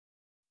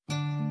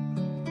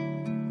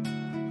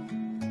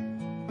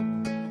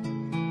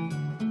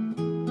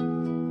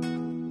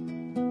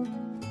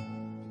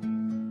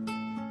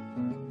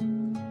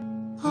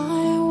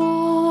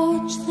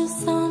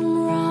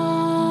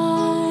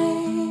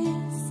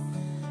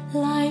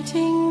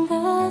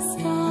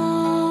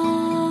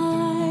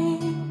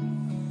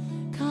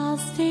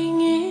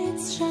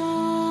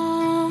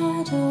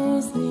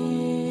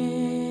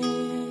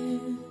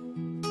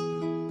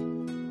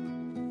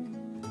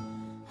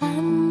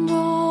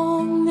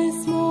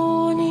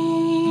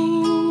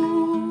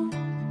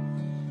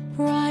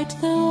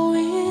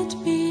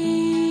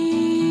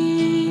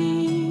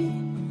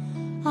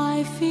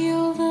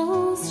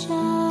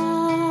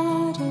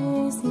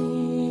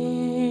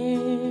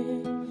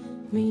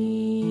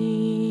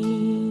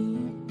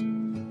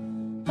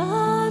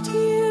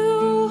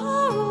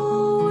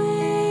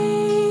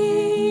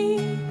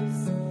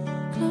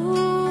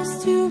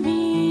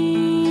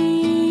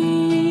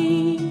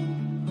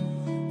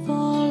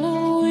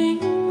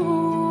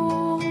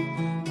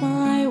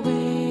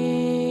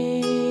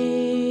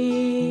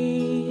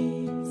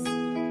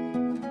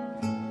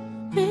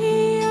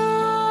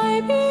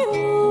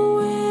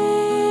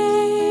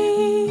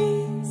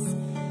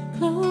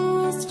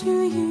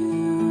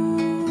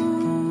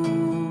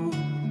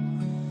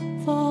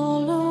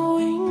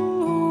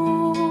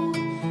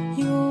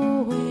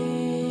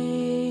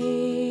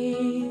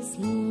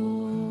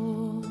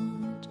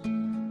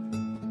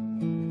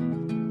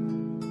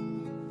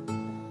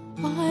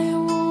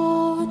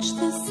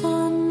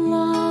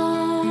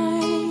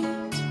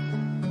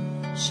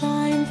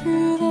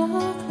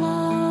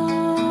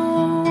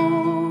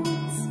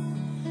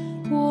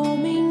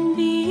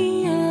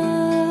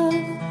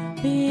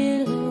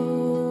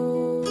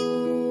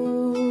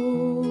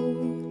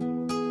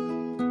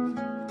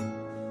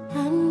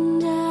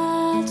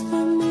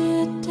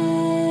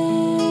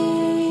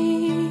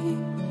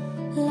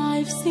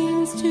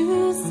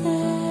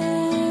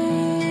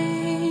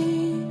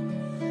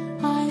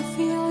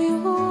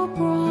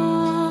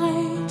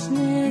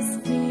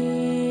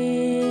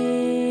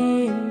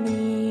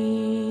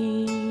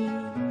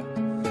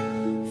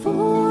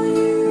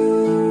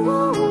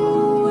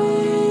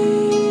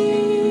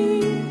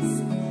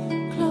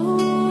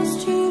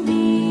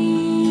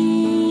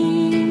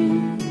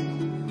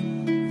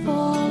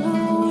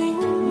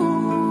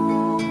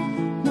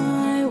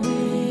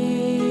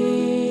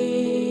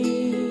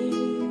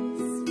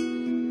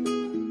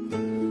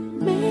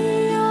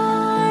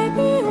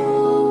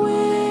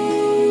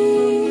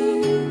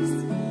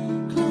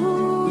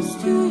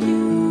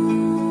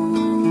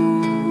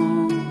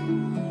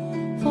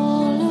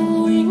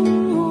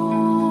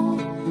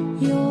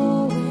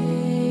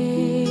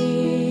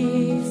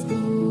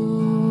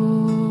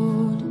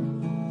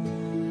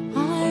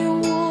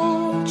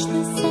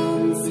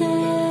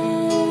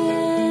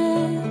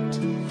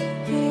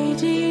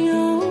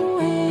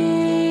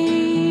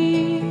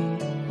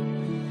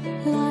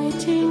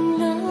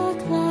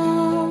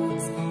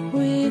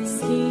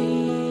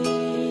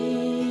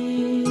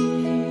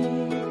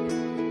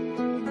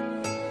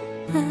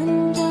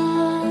And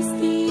as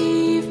the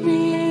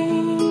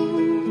evening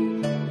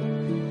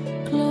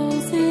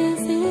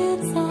closes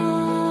its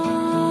eyes,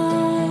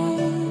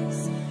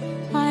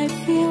 I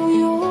feel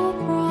your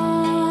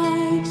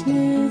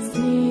brightness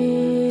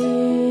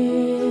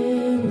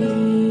near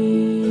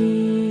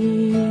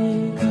me.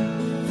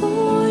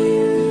 For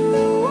you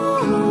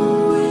are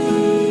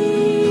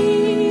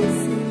always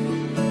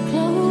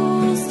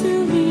close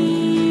to me,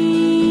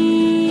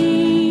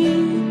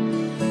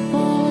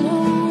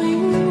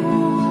 following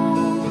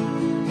all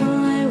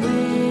my ways.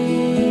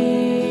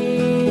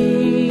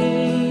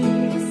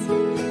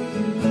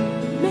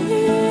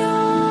 May I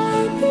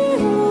be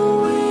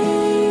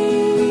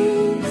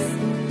always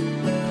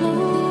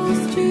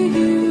close to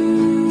you,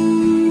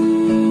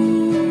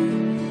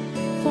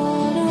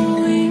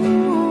 following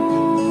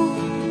all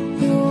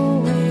your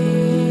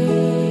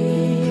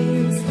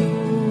ways,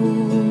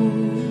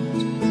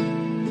 Lord.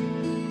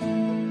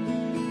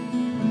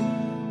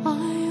 I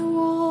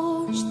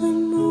watch the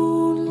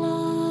moonlight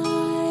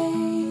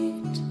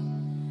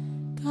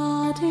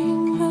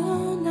guarding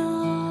the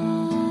night,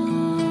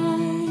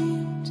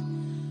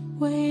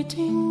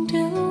 waiting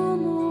till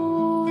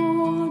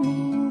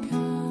morning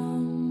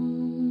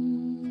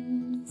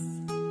comes.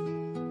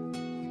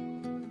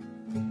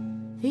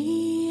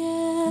 The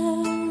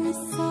air is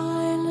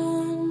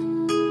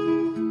silent,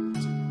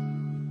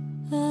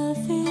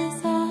 earth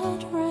is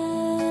at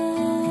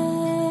rest,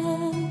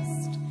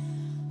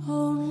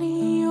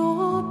 only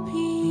your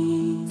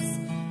peace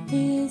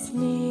is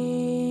near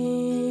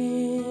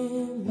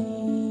me.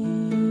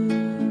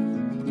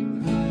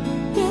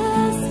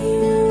 Yes,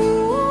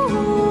 you are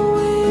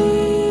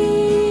always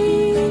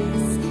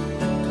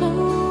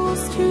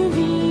close to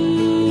me,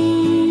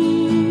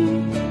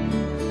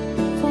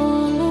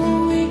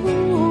 following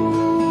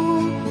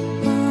all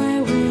my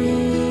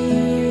ways.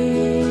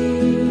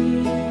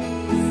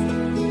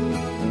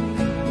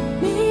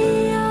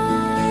 May I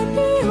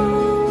be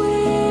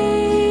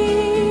always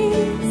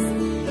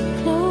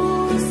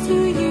close to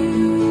you,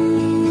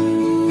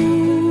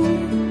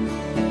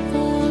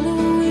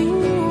 following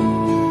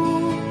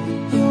all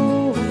your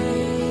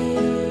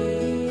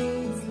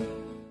ways.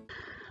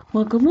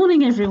 Well, good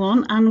morning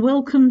everyone, and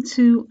welcome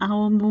to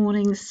our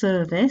morning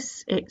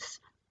service. It's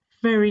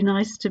very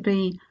nice to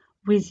be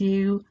with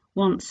you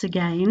once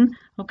again.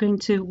 We're going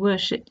to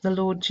worship the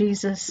Lord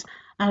Jesus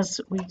as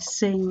we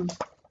sing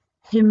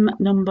hymn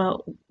number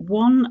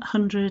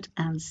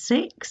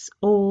 106.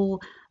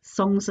 All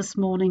songs this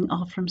morning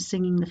are from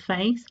Singing the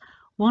Faith.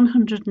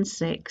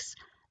 106,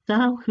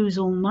 Thou whose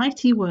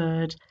almighty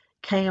word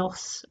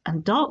chaos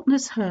and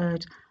darkness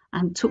heard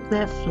and took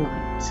their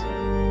flight.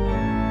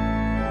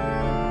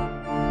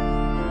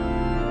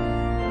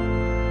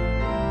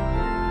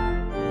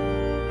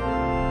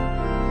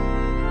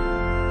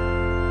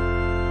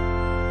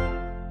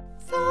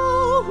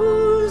 Thou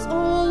whose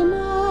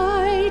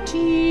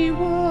almighty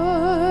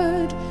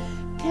word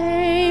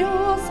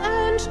chaos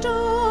and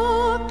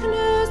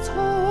darkness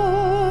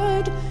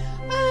heard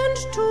and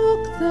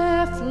took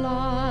their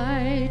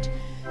flight,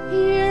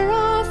 hear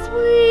us,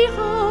 we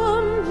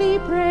humbly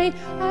pray,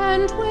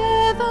 and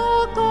where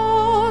the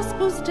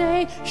gospel's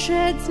day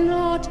sheds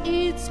not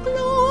its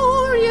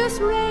glorious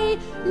ray,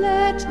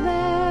 let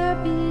there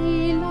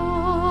be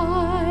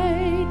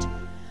light.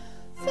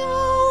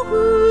 Thou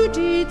who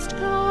didst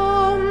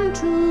come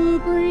to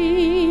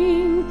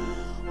bring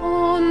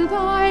on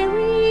thy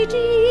redeeming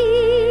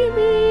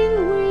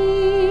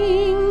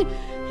wing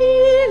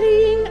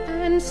healing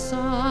and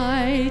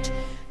sight,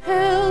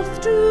 health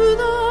to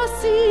the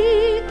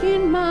sick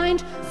in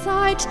mind,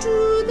 sight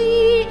to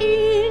the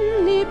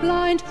inly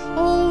blind,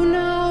 oh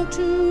now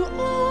to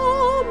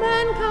all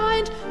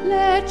mankind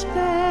let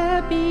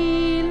there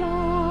be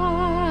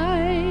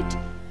light.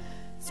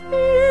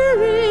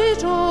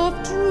 Spirit of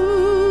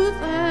truth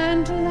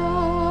and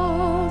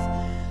love,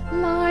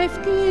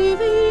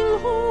 life-giving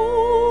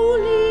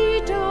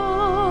holy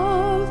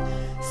dove,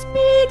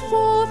 speed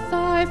forth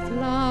thy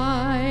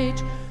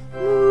flight,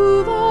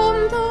 move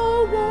on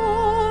the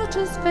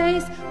water's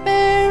face,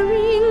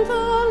 bearing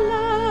the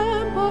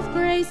lamp of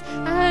grace,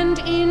 and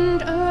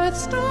in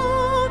earth's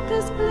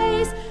darkest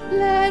place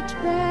let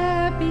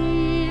there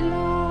be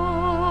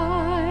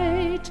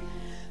light.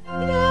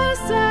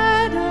 Blessed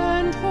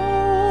and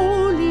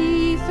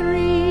holy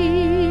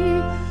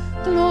three,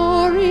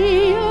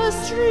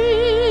 glorious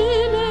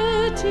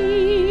Trinity,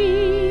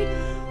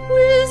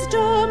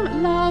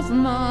 wisdom, love,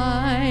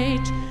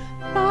 might,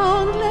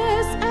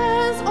 boundless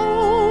as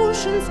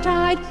ocean's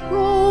tide,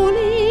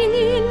 rolling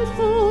in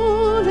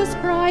fullest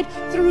pride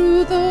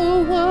through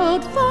the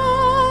world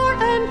far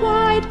and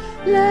wide,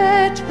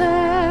 let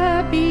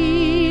there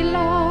be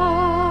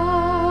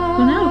light.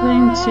 We're now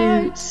going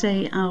to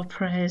say our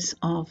prayers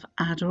of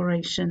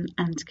adoration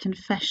and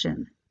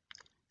confession.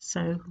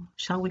 So,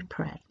 shall we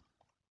pray?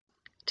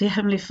 Dear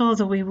Heavenly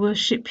Father, we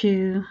worship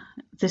you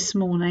this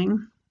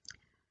morning.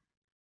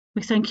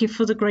 We thank you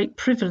for the great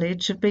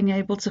privilege of being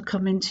able to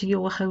come into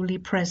your holy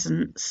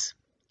presence.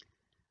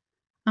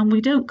 And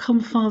we don't come,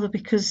 Father,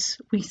 because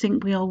we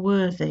think we are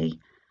worthy.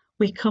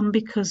 We come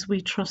because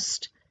we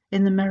trust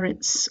in the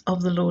merits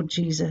of the Lord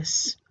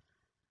Jesus.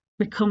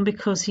 We come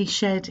because he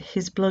shed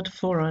his blood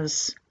for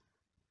us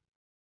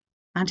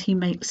and he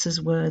makes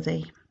us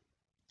worthy.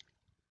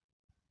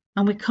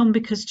 And we come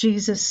because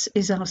Jesus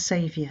is our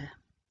Saviour.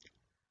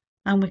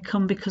 And we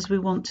come because we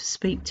want to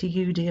speak to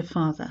you, dear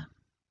Father,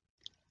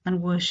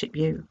 and worship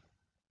you.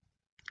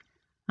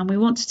 And we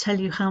want to tell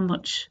you how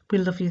much we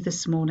love you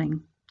this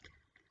morning.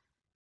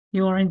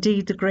 You are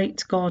indeed the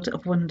great God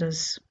of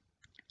wonders.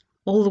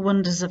 All the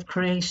wonders of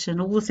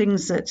creation, all the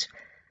things that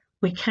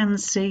we can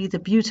see, the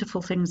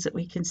beautiful things that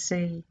we can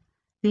see,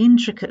 the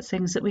intricate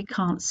things that we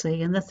can't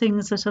see, and the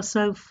things that are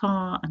so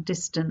far and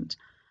distant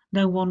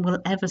no one will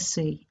ever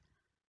see.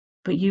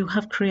 But you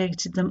have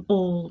created them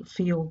all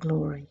for your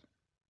glory.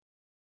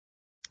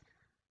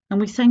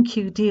 And we thank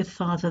you, dear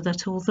Father,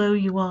 that although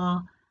you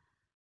are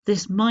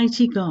this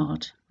mighty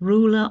God,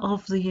 ruler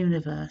of the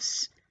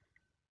universe,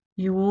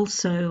 you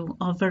also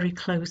are very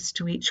close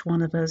to each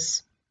one of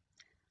us.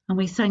 And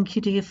we thank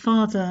you, dear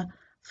Father,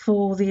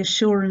 for the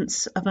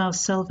assurance of our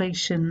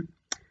salvation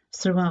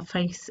through our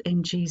faith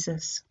in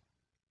Jesus.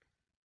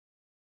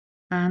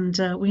 And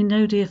we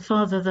know, dear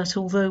Father, that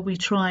although we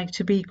try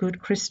to be good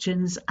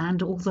Christians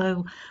and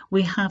although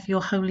we have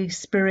your Holy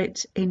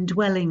Spirit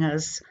indwelling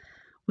us,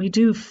 we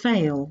do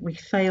fail. We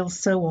fail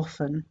so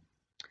often.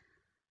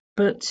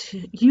 But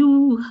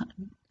you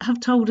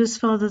have told us,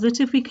 Father, that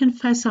if we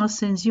confess our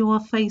sins, you are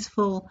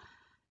faithful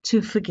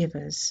to forgive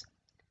us.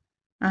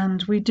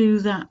 And we do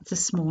that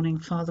this morning,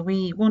 Father.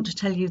 We want to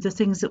tell you the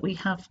things that we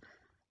have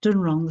done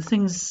wrong, the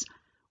things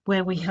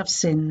where we have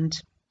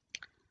sinned.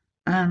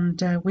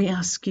 And we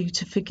ask you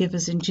to forgive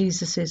us in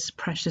Jesus'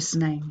 precious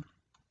name.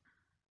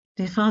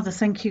 Dear Father,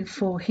 thank you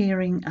for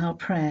hearing our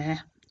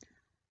prayer.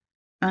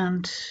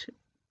 And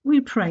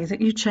we pray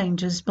that you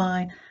change us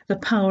by the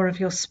power of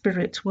your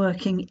Spirit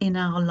working in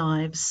our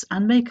lives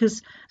and make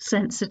us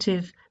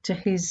sensitive to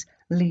his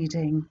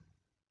leading.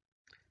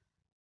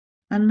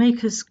 And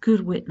make us good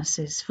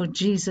witnesses for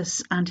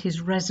Jesus and his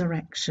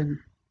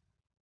resurrection.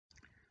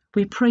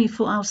 We pray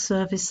for our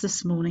service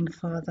this morning,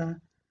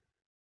 Father.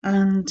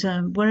 And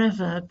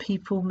wherever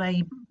people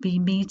may be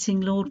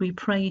meeting, Lord, we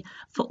pray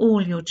for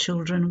all your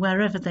children,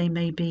 wherever they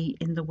may be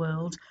in the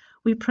world.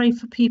 We pray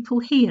for people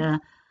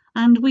here.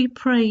 And we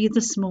pray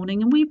this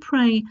morning, and we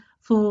pray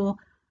for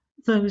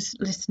those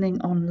listening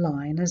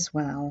online as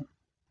well.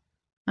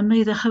 And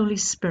may the Holy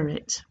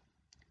Spirit,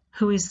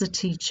 who is the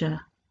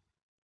teacher,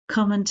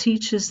 come and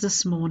teach us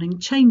this morning.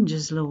 Change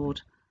us, Lord.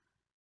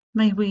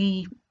 May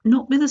we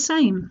not be the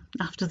same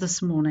after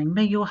this morning.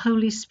 May your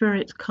Holy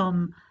Spirit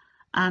come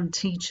and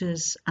teach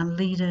us and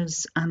lead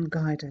us and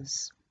guide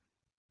us.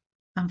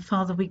 And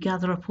Father, we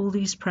gather up all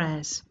these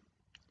prayers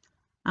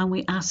and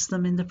we ask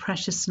them in the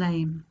precious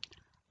name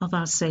of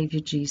our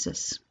Saviour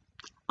Jesus.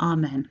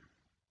 Amen.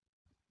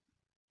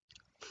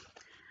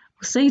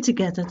 We'll say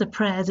together the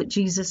prayer that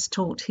Jesus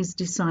taught his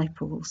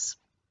disciples.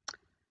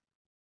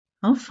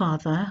 Our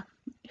Father,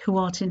 who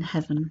art in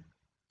heaven,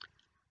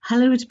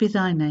 hallowed be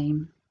thy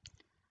name.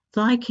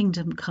 Thy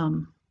kingdom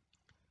come.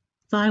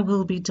 Thy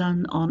will be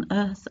done on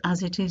earth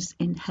as it is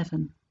in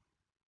heaven.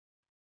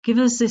 Give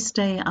us this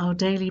day our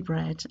daily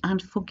bread,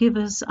 and forgive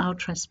us our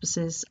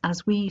trespasses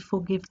as we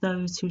forgive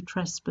those who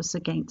trespass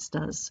against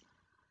us.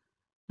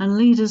 And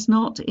lead us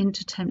not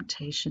into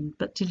temptation,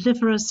 but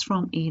deliver us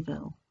from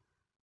evil.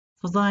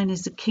 For thine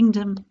is the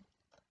kingdom,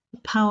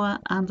 the power,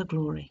 and the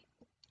glory,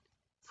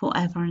 for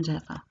ever and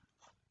ever.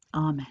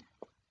 Amen.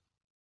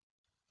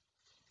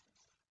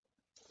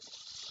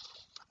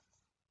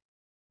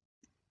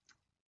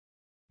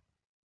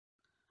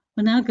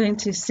 We're now going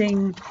to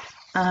sing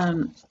a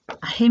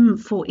hymn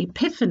for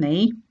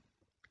Epiphany,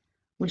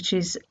 which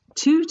is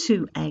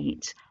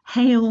 228,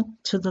 Hail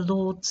to the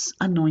Lord's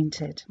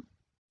Anointed.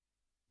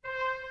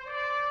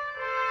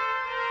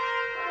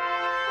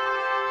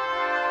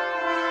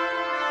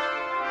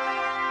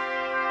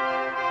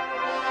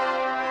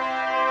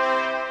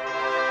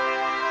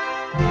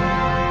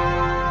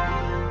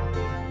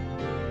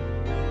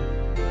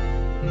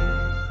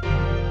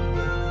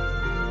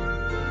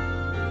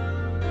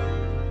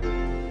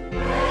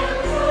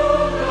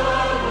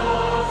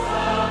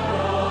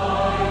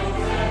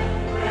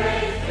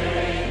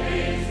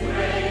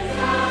 Praise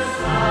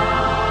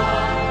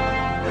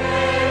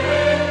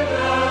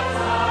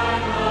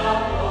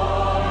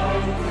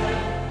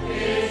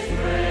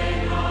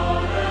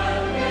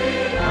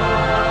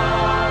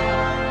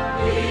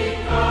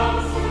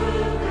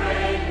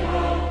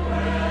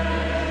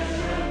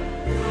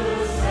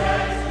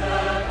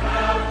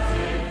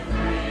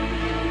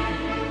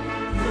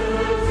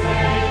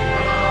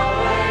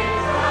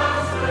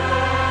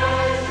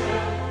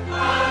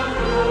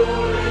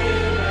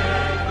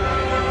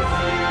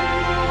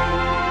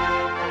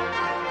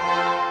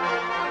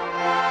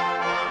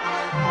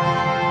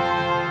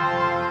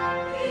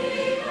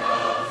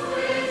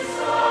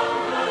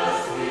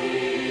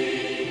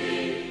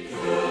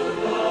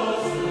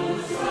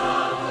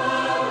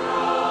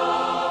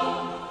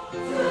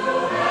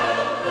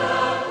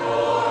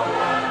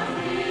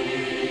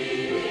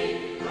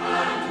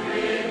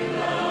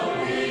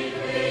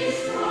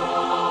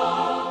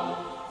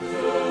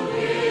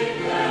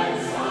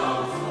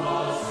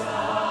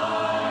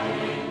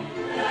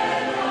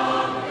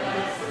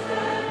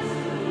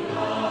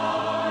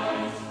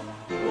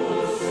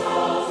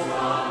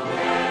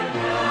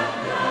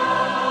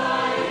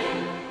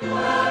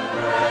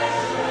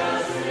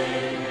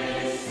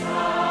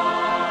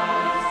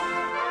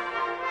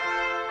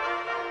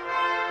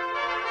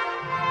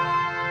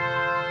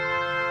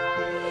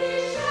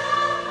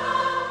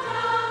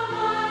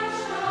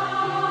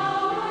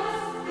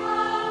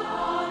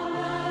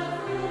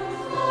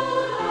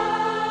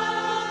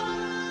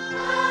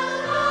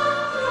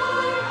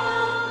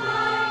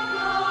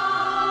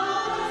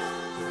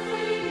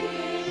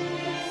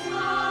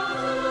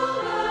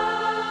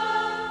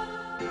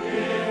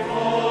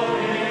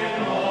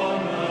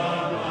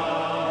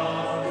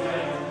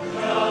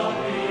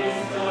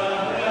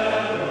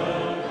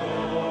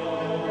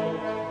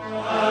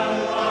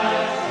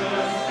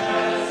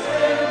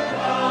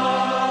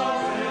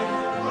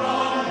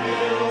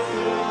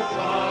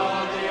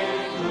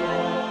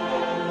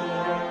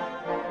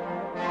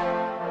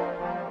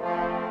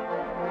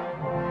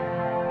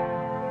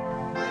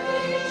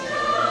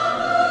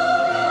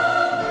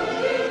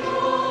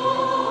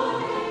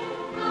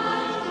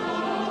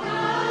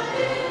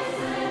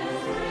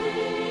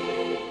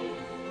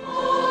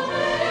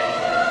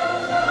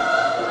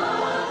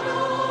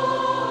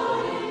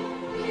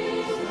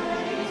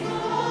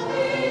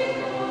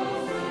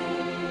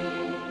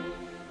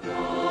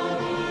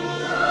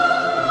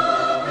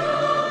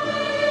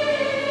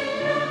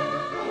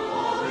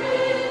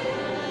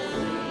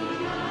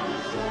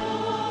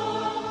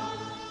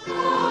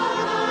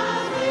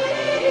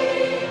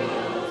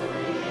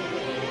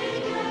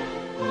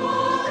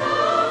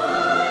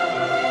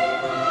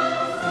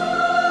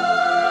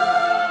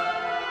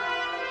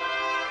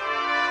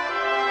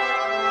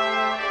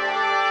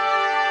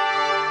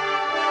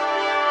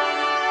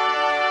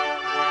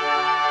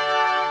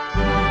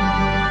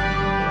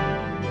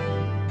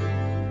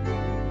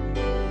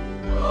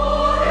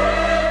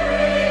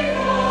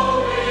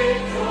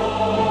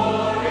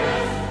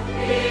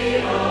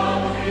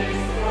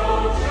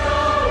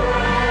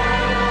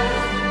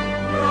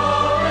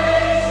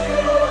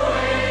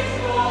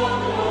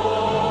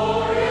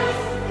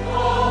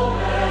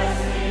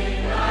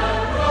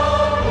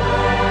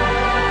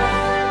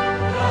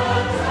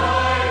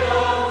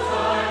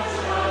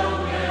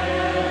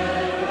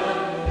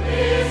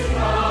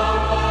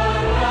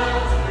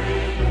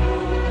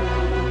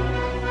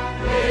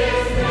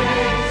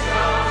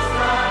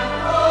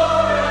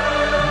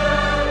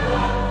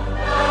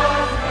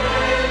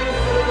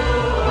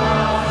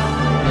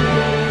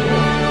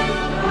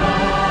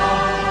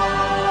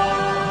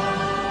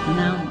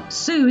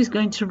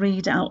going to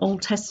read our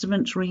Old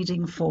Testament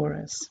reading for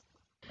us.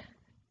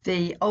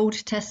 The Old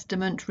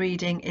Testament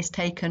reading is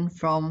taken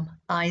from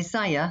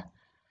Isaiah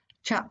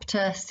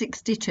chapter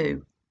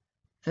 62,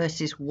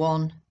 verses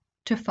 1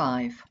 to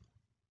 5.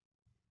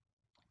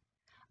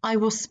 I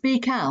will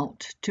speak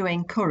out to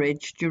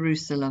encourage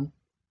Jerusalem.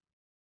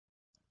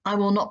 I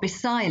will not be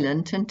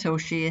silent until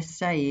she is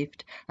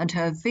saved, and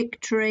her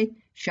victory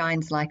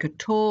shines like a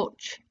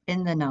torch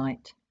in the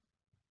night.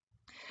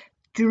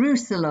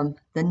 Jerusalem,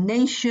 the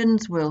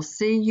nations will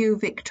see you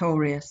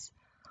victorious.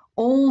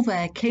 All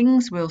their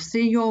kings will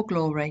see your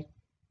glory.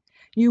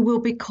 You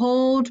will be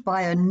called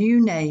by a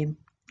new name,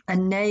 a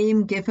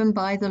name given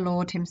by the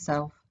Lord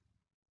himself.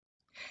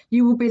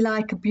 You will be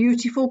like a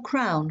beautiful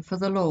crown for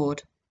the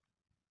Lord.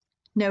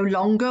 No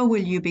longer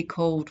will you be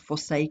called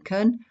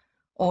forsaken,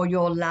 or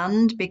your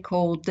land be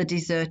called the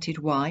deserted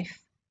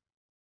wife.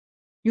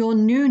 Your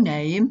new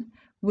name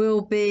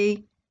will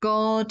be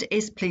God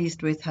is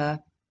pleased with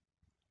her.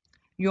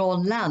 Your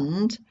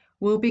land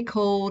will be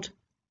called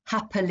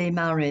happily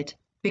married,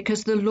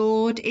 because the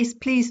Lord is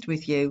pleased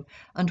with you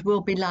and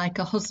will be like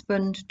a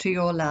husband to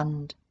your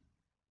land.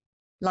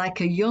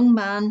 Like a young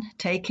man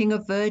taking a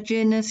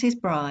virgin as his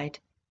bride,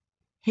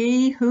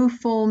 he who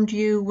formed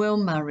you will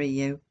marry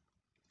you.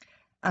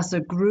 As a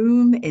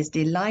groom is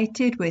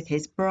delighted with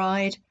his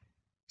bride,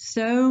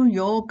 so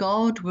your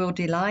God will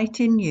delight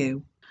in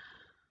you.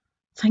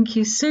 Thank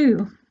you,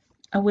 Sue.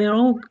 We're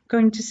all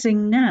going to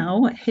sing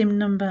now hymn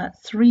number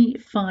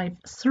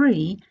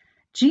 353,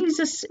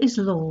 Jesus is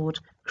Lord,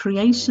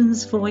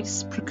 creation's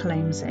voice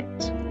proclaims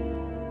it.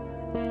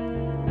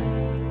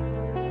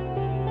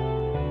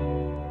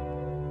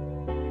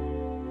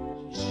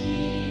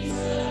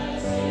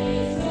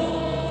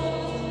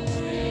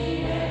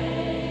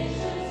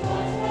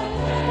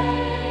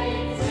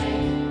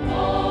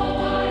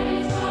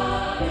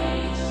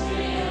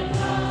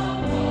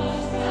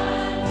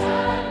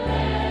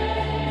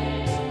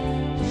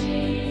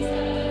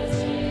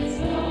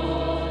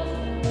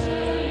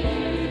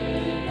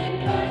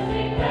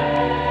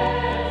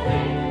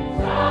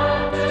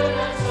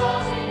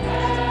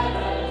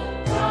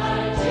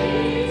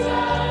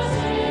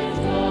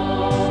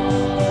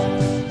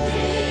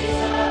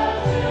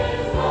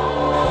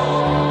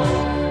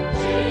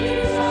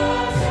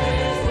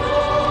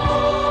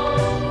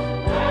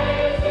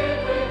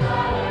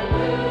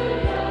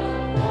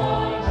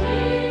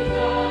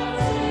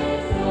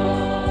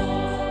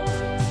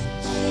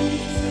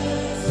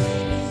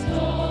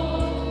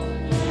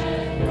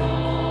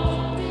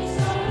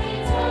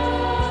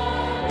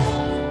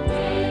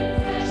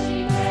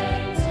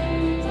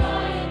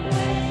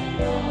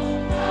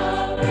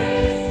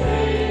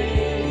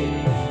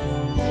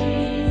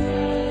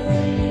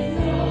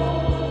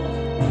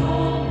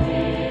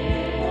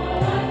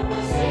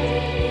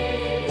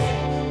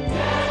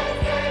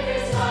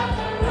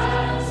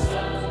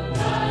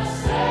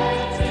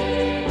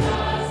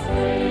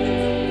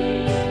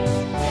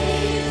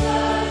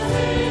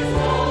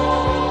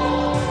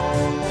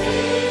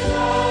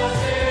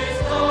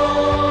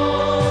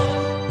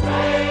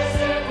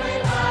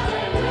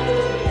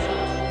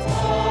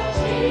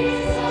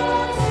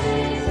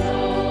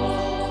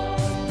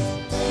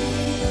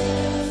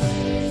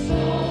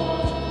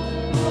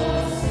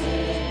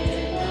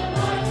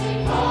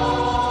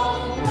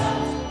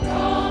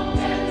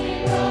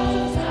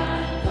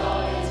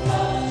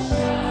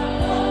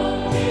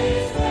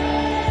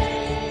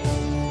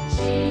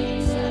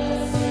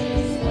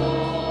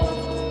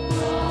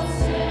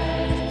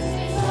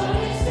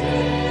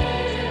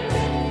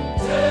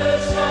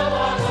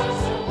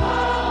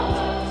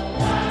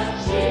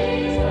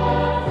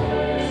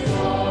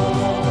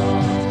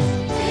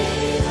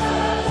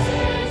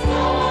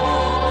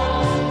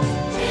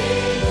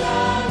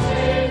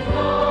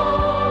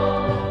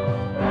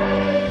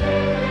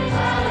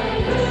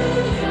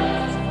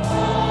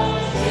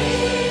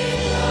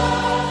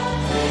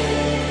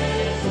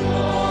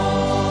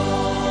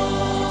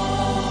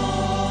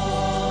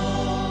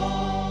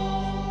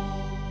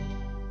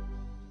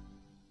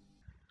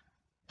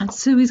 And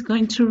Sue is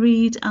going to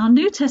read our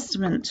New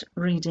Testament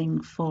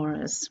reading for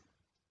us.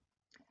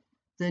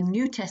 The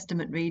New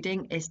Testament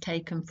reading is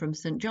taken from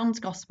St. John's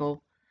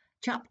Gospel,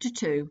 chapter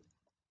 2,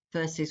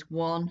 verses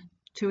 1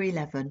 to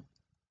 11.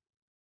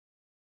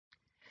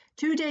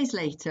 2 days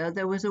later,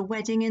 there was a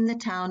wedding in the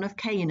town of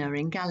Cana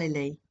in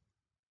Galilee.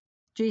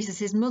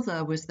 Jesus'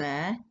 mother was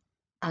there,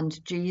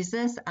 and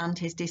Jesus and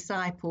his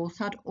disciples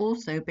had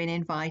also been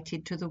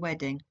invited to the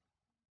wedding.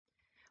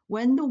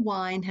 When the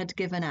wine had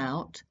given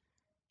out,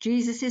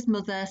 Jesus'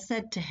 mother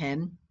said to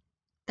him,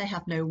 "They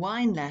have no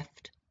wine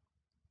left."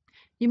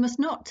 "You must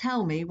not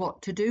tell me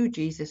what to do,"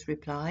 Jesus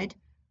replied.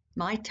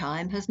 "My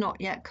time has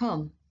not yet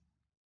come."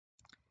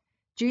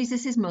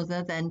 Jesus'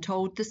 mother then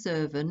told the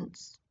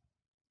servants,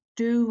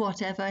 "Do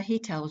whatever he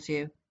tells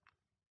you."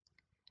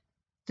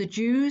 The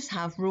Jews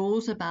have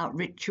rules about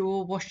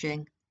ritual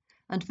washing,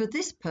 and for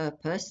this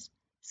purpose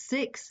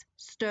 6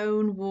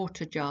 stone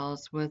water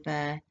jars were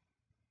there,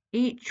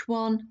 each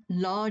one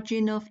large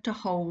enough to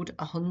hold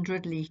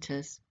 100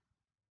 litres.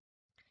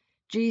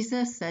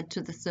 Jesus said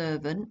to the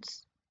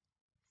servants,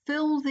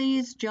 "Fill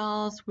these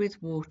jars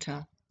with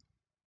water."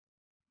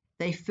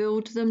 They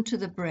filled them to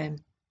the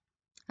brim,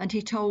 and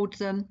he told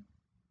them,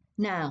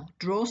 "Now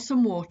draw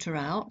some water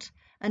out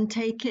and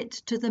take it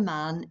to the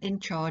man in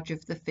charge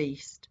of the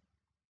feast."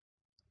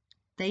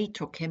 They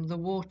took him the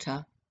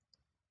water,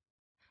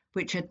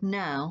 which had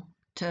now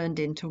turned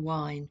into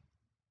wine,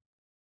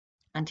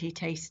 and he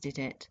tasted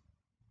it.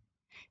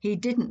 He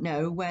didn't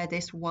know where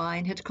this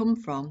wine had come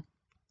from,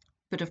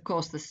 but of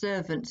course the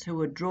servants who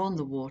had drawn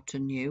the water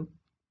knew.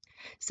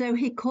 So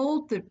he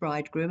called the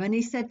bridegroom and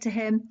he said to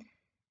him,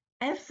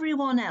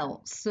 "Everyone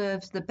else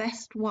serves the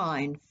best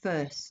wine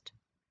first,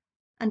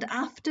 and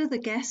after the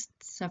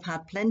guests have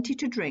had plenty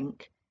to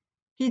drink,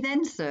 he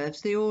then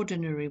serves the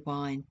ordinary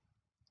wine.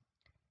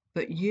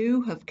 But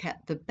you have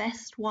kept the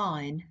best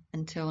wine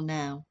until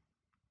now."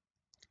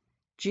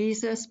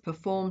 Jesus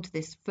performed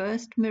this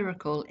first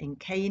miracle in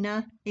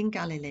Cana in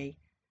Galilee,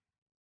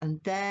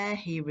 and there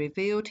he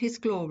revealed his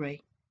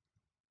glory,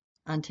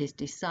 and his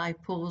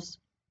disciples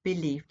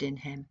believed in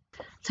him.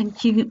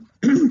 Thank you,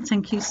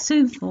 thank you,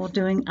 Sue, for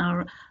reading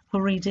our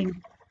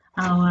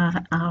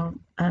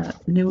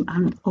New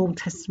and Old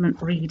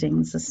Testament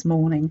readings this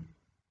morning.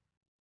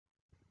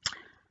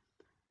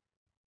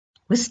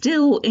 We're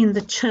still in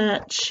the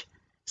church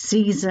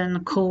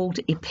season called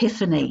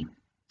Epiphany,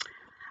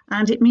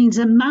 and it means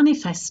a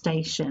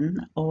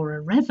manifestation or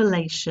a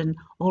revelation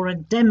or a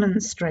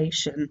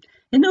demonstration.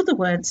 In other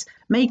words,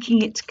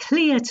 making it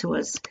clear to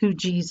us who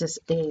Jesus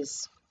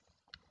is.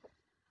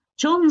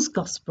 John's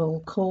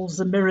Gospel calls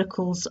the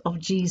miracles of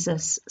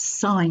Jesus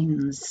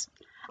signs,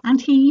 and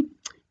he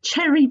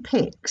cherry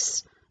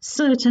picks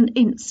certain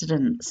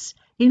incidents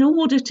in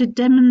order to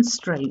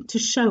demonstrate, to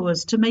show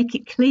us, to make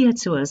it clear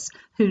to us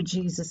who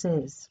Jesus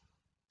is.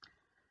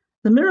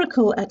 The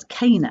miracle at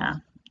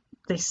Cana,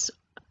 this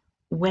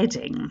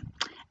wedding,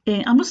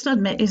 I must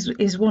admit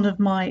is one of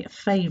my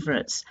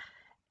favourites.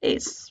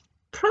 It's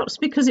perhaps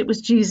because it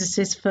was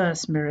Jesus's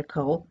first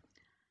miracle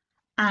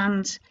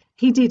and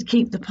he did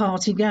keep the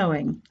party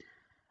going,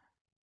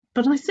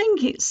 but I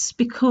think it's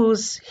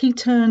because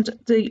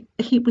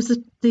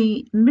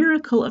the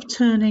miracle of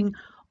turning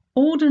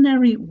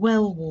ordinary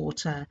well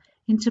water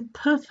into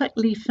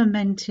perfectly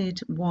fermented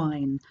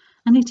wine,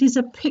 and it is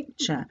a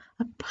picture,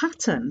 a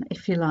pattern,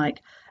 if you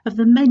like, of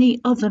the many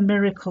other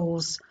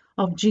miracles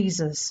of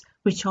Jesus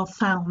which are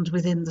found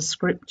within the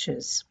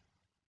scriptures.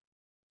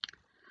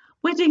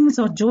 Weddings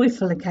are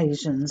joyful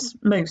occasions,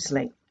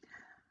 mostly.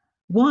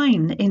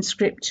 Wine in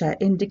scripture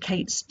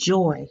indicates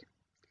joy.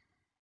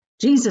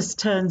 Jesus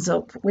turns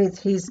up with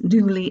his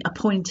newly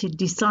appointed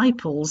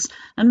disciples,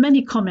 and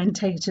many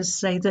commentators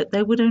say that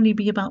there would only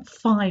be about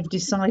 5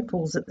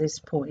 disciples at this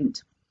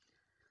point.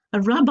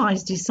 A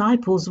rabbi's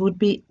disciples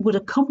would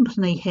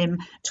accompany him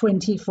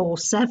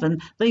 24/7.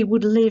 They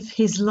would live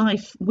his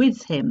life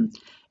with him.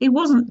 It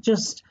wasn't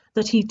just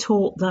that he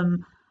taught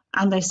them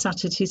and they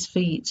sat at his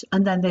feet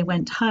and then they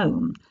went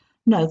home.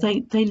 No,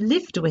 they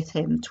lived with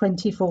him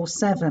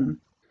 24/7.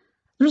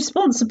 The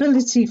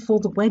responsibility for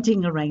the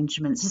wedding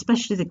arrangements,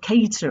 especially the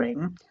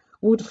catering,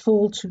 would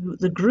fall to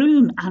the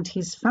groom and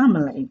his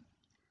family.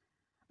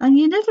 And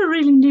you never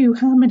really knew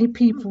how many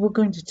people were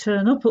going to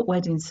turn up at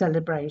wedding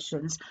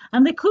celebrations,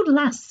 and they could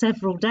last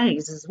several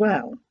days as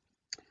well.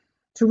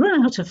 To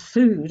run out of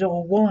food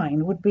or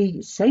wine would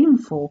be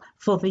shameful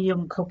for the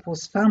young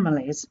couple's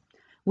families,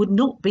 would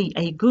not be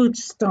a good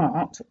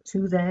start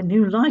to their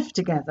new life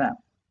together.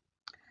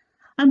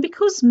 And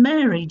because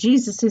Mary,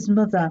 Jesus'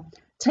 mother,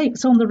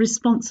 takes on the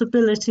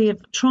responsibility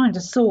of trying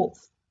to sort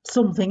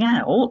something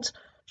out,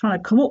 trying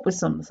to come up with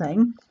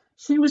something,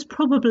 she was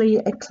probably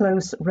a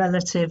close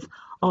relative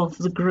of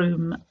the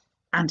groom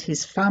and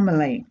his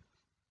family.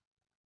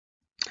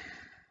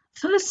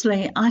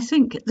 Firstly, I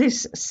think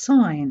this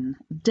sign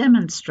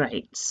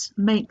demonstrates,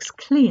 makes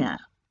clear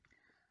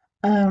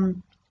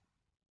to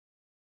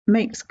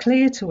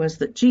us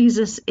that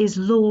Jesus is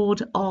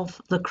Lord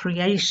of the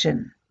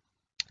creation.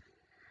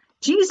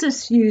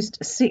 Jesus used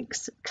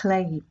 6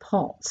 clay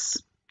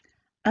pots,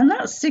 and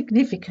that's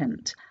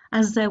significant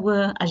as there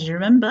were, as you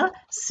remember,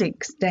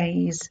 6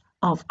 days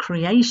of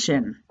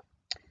creation.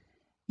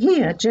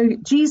 Here,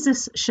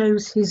 Jesus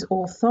shows his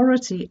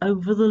authority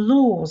over the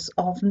laws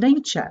of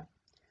nature,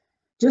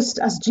 just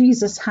as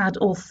Jesus had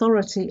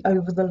authority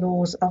over the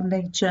laws of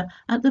nature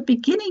at the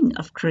beginning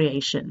of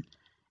creation.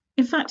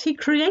 In fact, he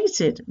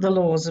created the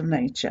laws of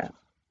nature.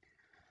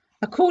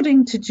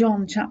 According to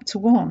John chapter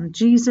 1,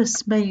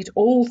 Jesus made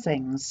all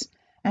things,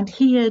 and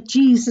here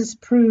Jesus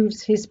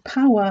proves his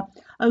power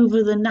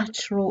over the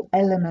natural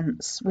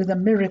elements with a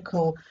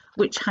miracle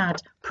which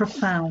had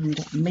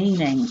profound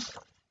meaning.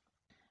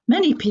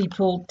 Many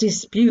people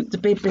dispute the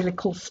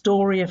biblical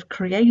story of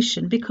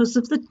creation because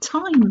of the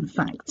time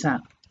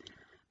factor.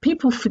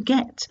 People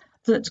forget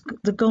that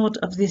the God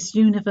of this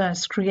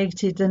universe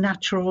created the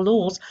natural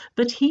laws,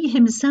 but he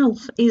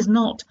himself is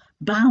not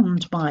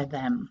bound by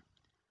them.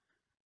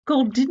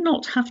 God did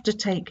not have to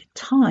take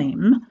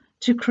time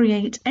to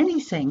create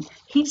anything.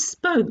 He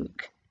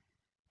spoke.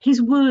 His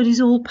word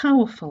is all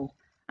powerful,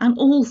 and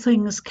all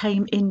things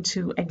came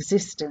into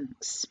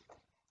existence.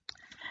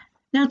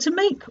 Now, to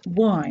make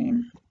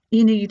wine,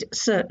 you need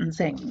certain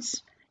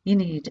things. You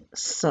need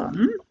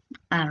sun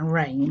and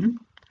rain,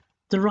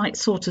 the right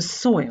sort of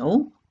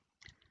soil,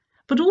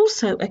 but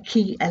also a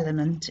key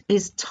element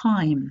is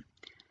time.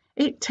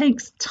 It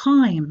takes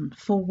time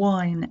for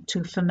wine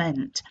to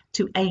ferment,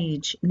 to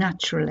age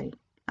naturally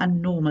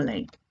and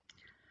normally.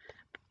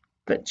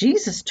 But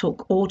Jesus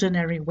took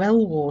ordinary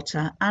well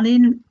water, and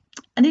in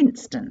an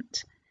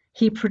instant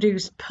he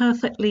produced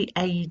perfectly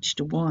aged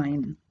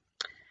wine.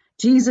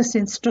 Jesus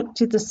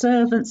instructed the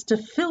servants to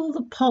fill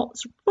the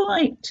pots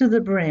right to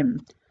the brim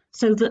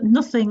so that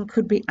nothing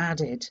could be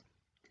added.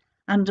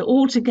 And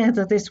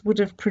altogether this would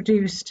have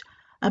produced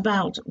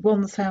about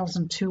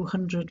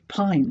 1,200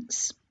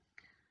 pints.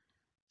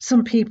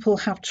 Some people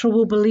have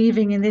trouble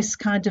believing in this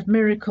kind of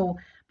miracle,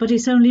 but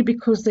it's only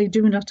because they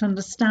do not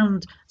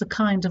understand the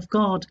kind of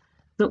God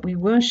that we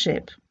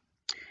worship.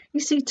 You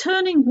see,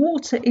 turning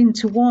water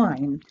into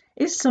wine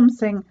is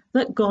something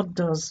that God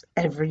does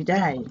every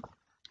day.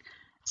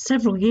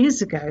 Several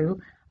years ago,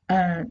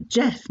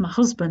 Jeff, my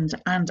husband,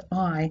 and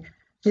I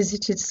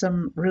visited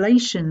some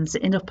relations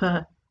in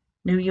Upper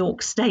New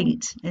York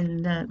State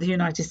in the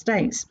United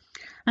States,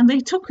 and they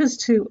took us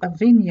to a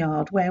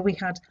vineyard where we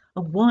had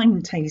a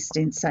wine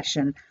tasting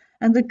session,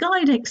 and the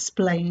guide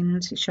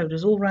explained, he showed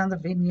us all around the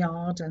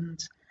vineyard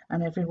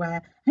and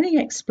everywhere, and he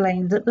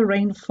explained that the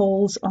rain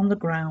falls on the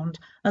ground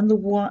and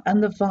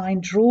the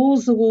vine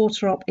draws the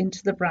water up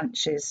into the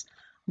branches.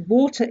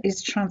 Water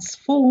is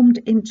transformed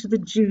into the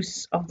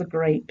juice of the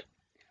grape,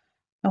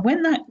 and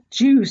when that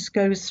juice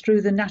goes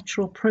through the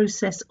natural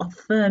process of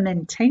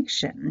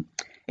fermentation,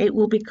 it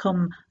will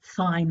become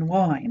fine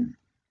wine.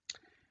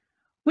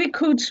 We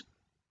could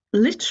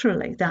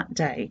literally that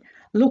day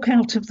look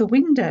out of the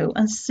window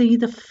and see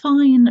the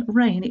fine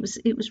rain. It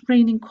was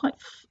raining quite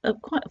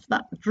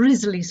that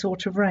drizzly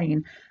sort of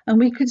rain, and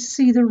we could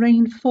see the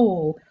rain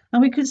fall,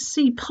 and we could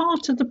see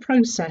part of the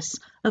process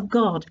of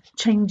God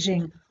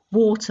changing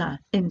water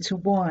into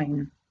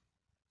wine.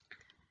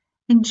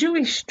 In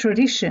Jewish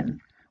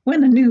tradition,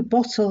 when a new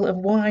bottle of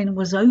wine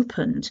was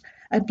opened,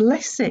 a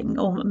blessing,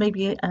 or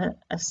maybe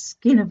a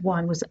skin of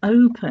wine was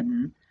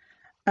open,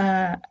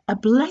 a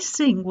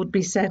blessing would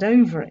be said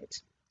over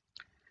it.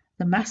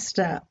 The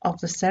master of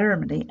the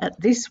ceremony at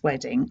this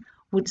wedding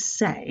would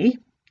say,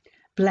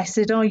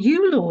 "Blessed are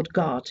you, Lord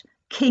God,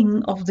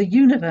 King of the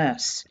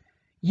universe.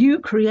 You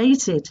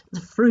created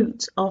the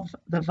fruit of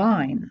the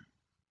vine."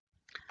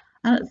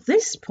 And at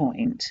this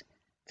point,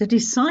 the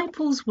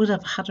disciples would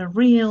have had a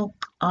real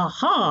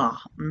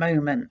aha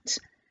moment.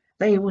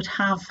 They would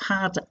have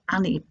had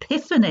an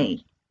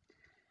epiphany.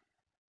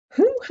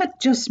 Who had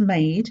just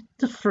made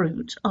the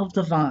fruit of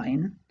the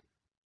vine?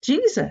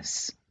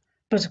 Jesus.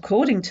 But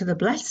according to the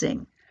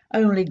blessing,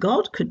 only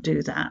God could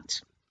do that.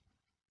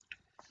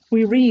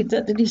 We read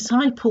that the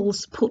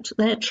disciples put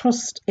their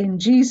trust in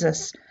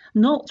Jesus,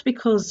 not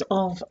because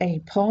of a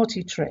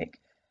party trick,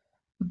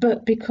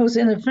 but because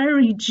in a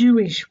very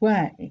Jewish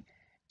way,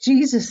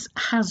 Jesus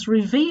has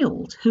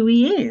revealed who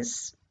he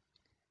is,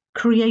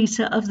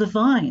 creator of the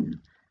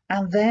vine,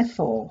 and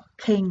therefore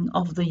King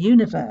of the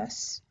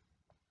universe.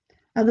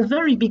 At the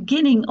very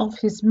beginning of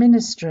his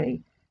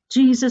ministry,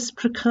 Jesus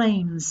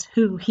proclaims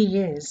who he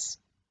is.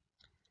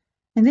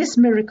 In this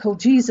miracle,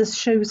 Jesus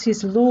shows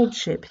his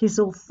lordship, his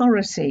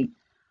authority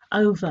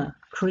over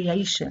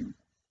creation.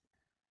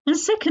 And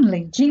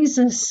secondly,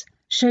 Jesus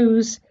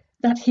shows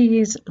that he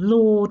is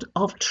Lord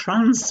of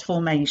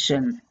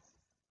transformation.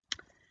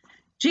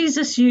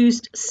 Jesus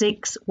used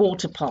 6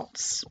 water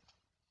pots.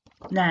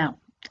 Now,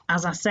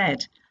 as I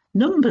said,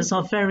 numbers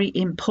are very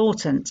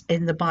important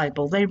in the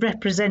Bible. They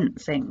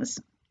represent things.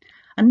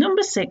 And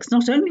number 6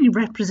 not only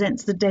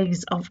represents the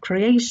days of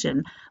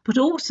creation, but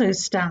also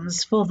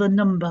stands for the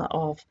number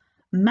of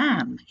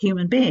man,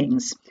 human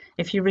beings.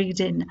 If you read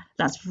in,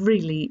 that's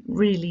really,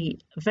 really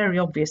very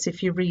obvious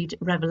if you read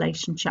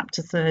Revelation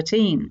chapter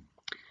 13.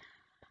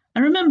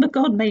 And remember,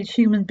 God made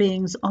human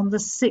beings on the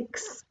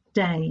 6th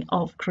day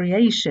of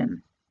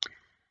creation.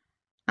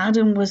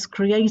 Adam was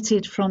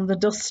created from the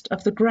dust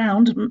of the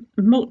ground,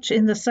 much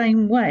in the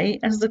same way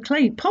as the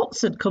clay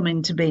pots had come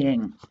into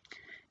being.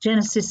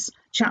 Genesis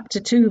chapter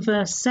 2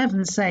 verse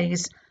 7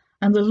 says,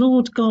 "And the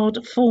Lord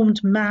God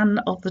formed man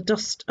of the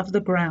dust of the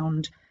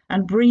ground,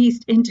 and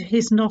breathed into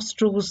his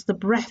nostrils the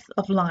breath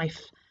of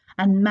life,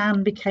 and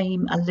man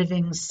became a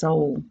living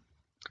soul."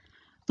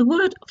 The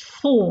word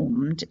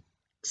formed,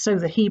 so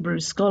the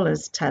Hebrew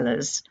scholars tell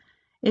us,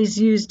 is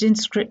used in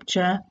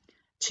scripture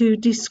to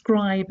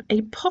describe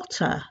a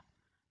potter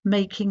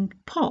making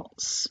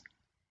pots.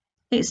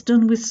 It's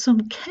done with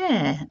some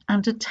care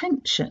and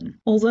attention.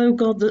 Although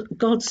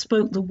God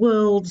spoke the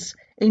worlds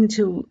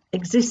into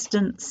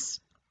existence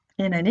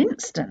in an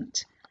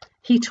instant,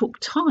 he took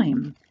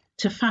time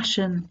to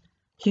fashion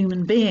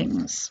human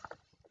beings.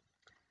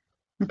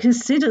 And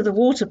consider the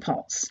water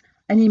pots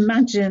and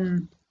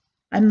imagine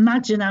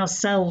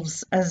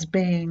ourselves as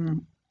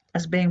being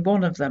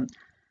one of them.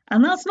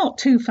 And that's not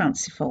too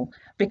fanciful,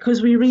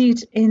 because we read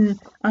in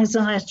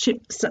Isaiah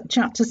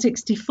chapter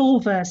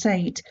 64, verse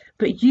 8,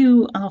 "But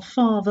you are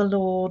Father,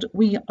 Lord,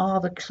 we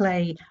are the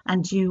clay,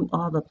 and you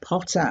are the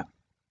potter."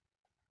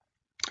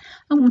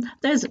 And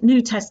there's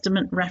New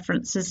Testament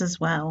references as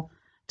well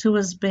to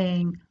us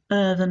being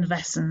earthen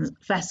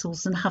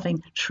vessels and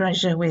having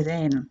treasure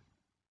within.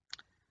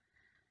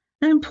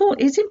 Now,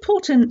 it's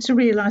important to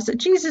realise that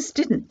Jesus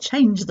didn't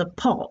change the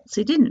pots.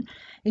 He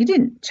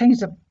didn't change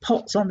the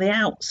pots on the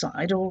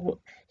outside, or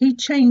he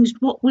changed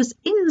what was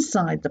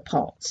inside the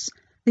pots.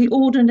 The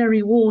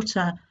ordinary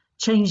water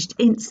changed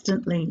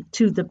instantly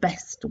to the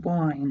best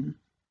wine.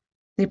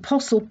 The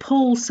Apostle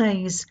Paul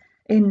says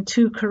in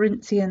 2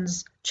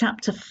 Corinthians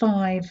chapter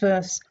 5,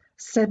 verse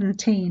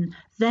 17,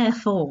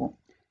 "Therefore,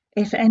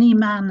 if any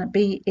man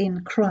be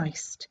in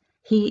Christ,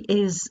 he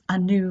is a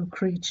new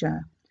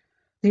creature.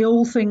 The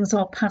old things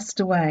are passed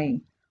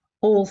away,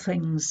 all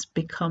things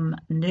become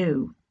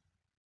new."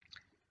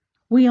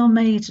 We are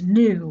made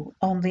new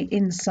on the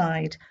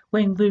inside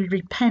when we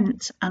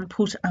repent and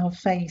put our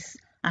faith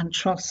and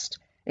trust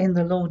in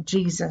the Lord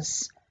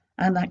Jesus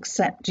and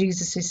accept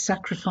Jesus'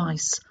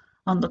 sacrifice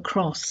on the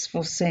cross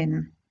for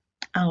sin,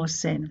 our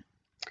sin.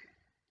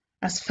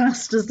 As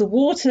fast as the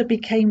water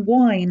became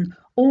wine,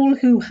 all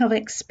who have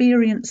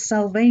experienced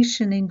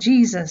salvation in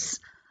Jesus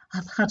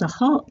have had a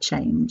heart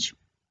change.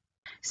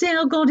 See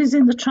how God is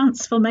in the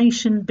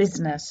transformation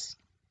business.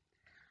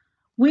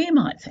 We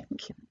might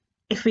think,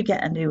 if we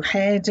get a new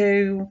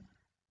hairdo,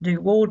 new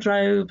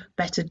wardrobe,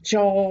 better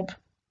job,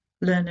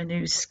 learn a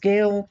new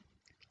skill,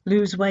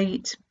 lose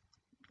weight,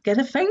 get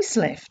a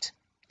facelift,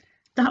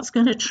 that's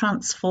going to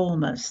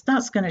transform us,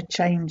 that's going to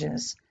change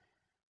us.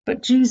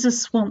 But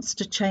Jesus wants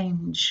to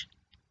change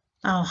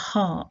our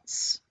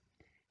hearts.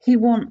 He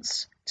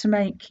wants to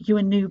make you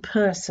a new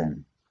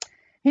person.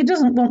 He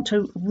doesn't want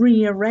to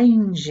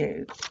rearrange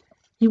you.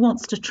 He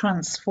wants to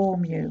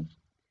transform you.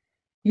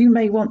 You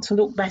may want to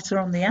look better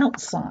on the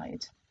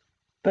outside,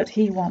 but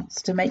he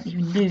wants to make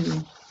you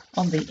new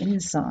on the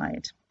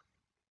inside.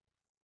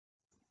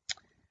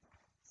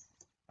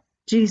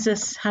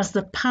 Jesus has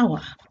the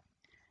power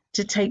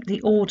to take the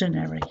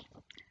ordinary,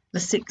 the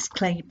 6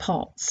 clay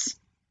pots,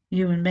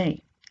 you and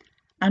me,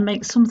 and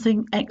make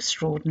something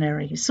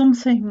extraordinary,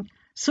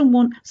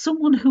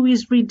 someone who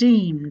is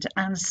redeemed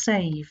and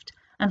saved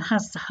and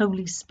has the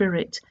Holy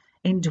Spirit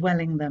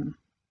indwelling them.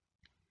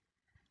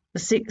 The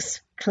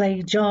 6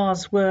 clay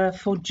jars were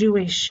for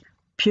Jewish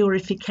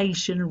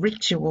purification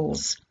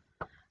rituals,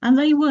 and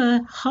they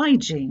were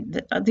hygiene.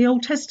 The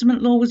Old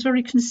Testament law was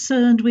very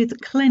concerned with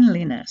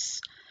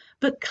cleanliness,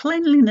 but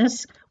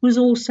cleanliness was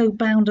also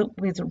bound up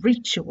with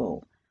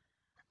ritual,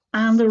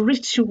 and the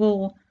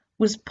ritual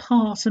was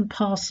part and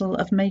parcel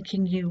of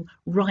making you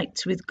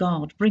right with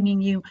God,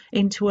 bringing you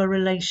into a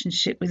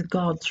relationship with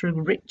God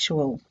through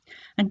ritual.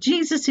 And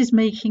Jesus is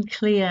making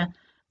clear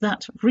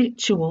that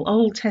ritual,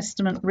 Old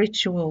Testament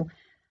ritual,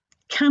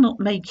 cannot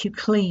make you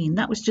clean.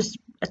 That was just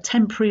a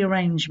temporary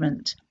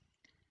arrangement.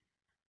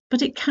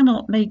 But it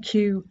cannot make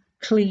you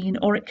clean,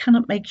 or it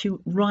cannot make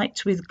you right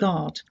with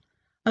God.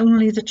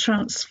 Only the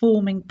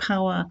transforming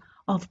power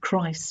of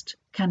Christ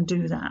can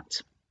do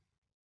that.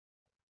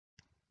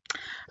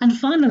 And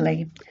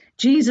finally,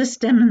 Jesus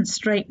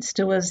demonstrates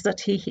to us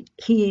that he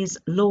is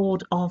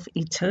Lord of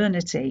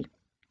eternity.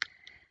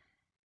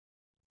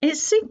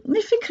 It's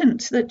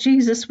significant that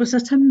Jesus was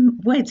at a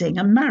wedding,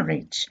 a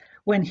marriage,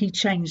 when he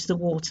changed the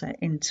water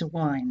into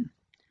wine.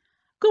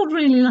 God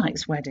really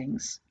likes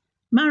weddings.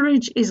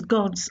 Marriage is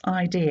God's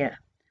idea.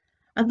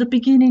 At the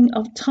beginning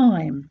of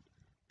time,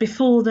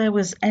 before there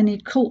was any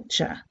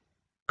culture,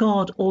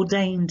 God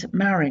ordained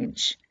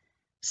marriage.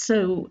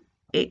 So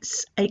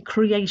it's a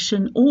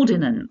creation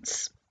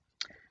ordinance.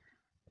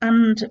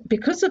 And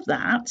because of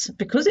that,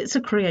 because it's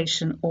a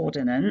creation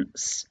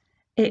ordinance,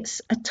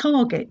 it's a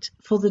target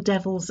for the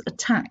devil's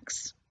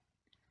attacks.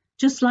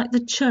 Just like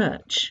the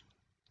church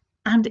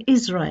and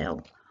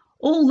Israel,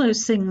 all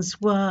those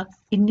things were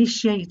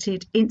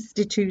initiated,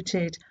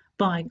 instituted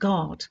by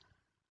God,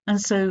 and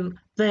so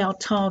they are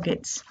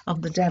targets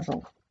of the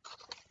devil.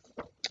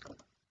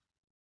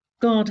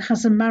 God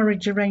has a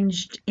marriage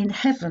arranged in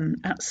heaven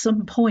at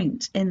some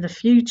point in the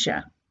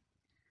future.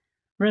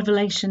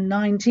 Revelation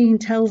 19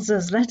 tells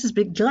us, "Let us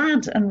be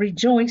glad and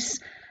rejoice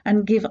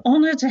and give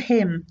honour to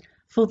him,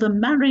 for the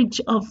marriage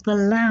of the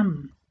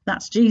Lamb,"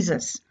 that's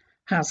Jesus,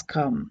 "has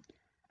come,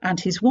 and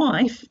his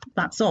wife,"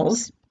 that's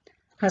us,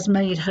 "has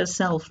made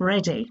herself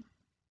ready."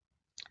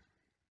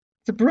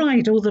 The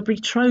bride, or the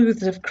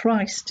betrothed of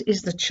Christ,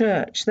 is the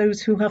church,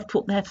 those who have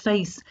put their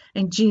faith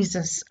in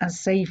Jesus as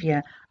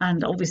Saviour,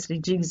 and obviously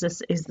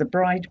Jesus is the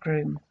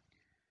bridegroom.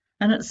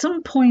 And at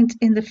some point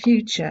in the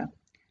future,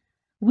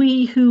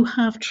 we who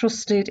have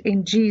trusted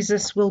in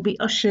Jesus will be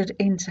ushered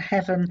into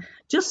heaven,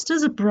 just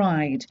as a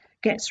bride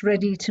gets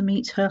ready to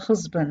meet her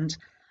husband,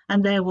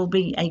 and there will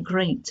be a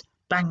great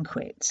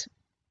banquet.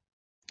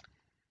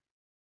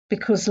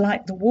 Because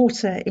like the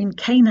water in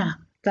Cana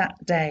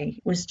that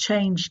day was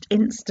changed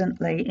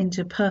instantly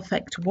into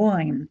perfect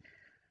wine,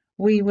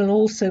 we will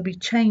also be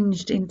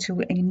changed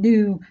into a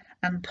new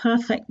and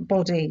perfect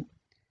body,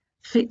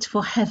 fit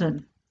for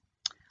heaven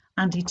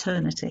and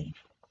eternity.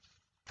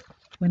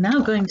 We're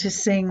now going to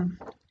sing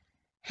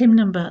hymn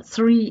number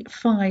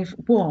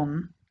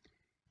 351,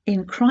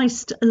 In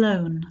Christ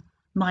Alone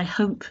My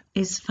Hope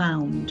is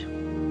Found.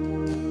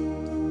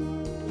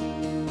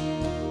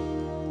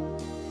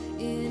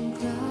 In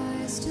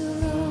Christ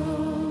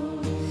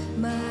alone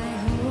my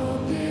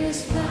hope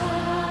is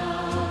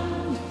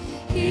found.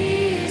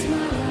 He is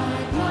my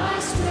light, my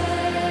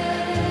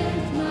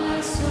strength,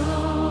 my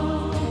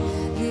song.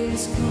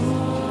 This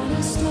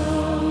cornerstone,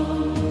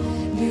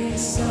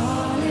 this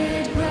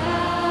solid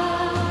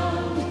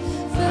ground,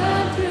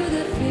 firm through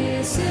the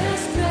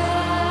fiercest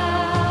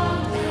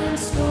drought and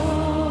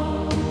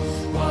storm.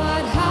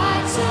 What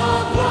heights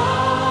of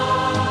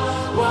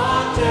love,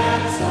 what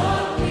depths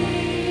of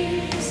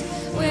peace,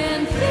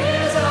 when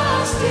fears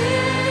are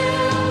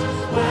stilled,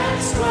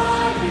 when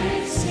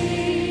striving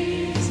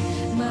cease.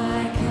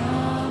 My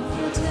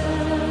comforter,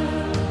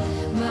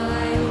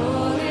 my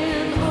all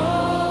in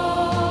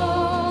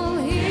all,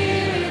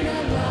 here in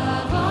the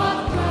love of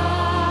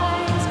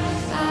Christ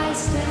I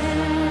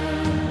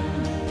stand.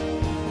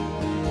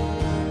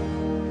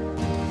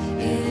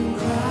 In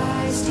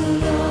Christ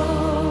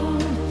alone,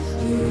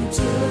 who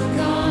took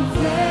on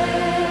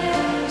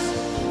flesh,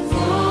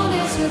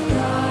 fullness of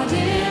God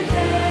in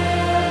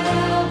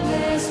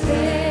helpless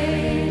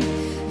babe,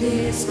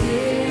 this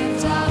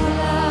gift of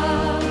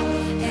love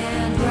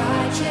and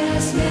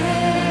righteousness,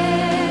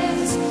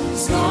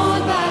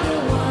 scorned by the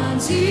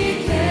ones he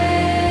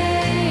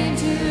came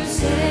to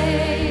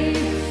save,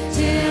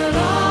 till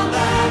on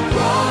that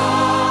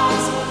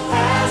cross,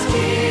 as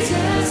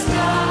Jesus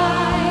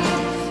died,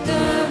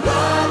 the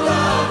wrath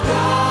of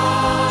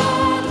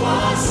God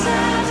was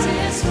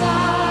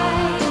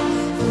satisfied.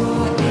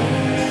 For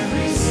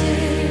every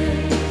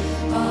sin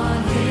on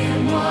him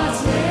was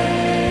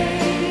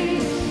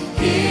laid.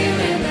 Here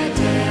in the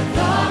death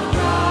of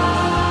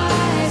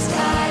Christ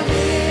I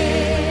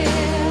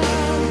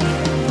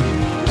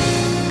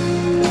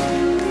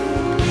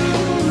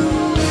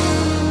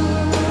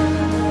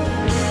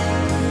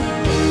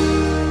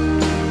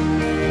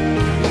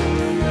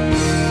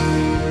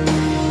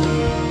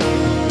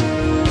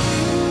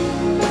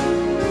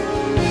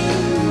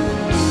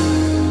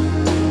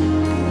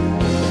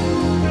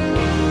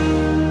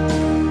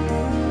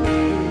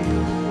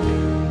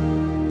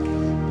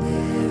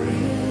There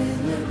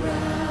in the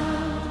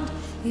ground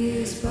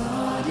his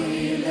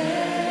body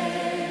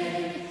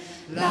lay,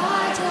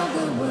 light of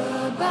the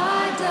world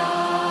by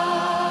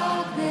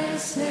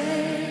darkness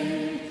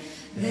slain,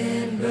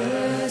 then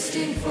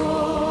bursting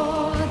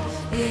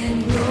forth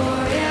in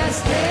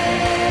glorious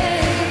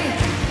day,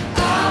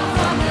 up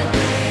from the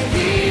grave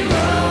he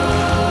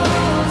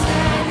rose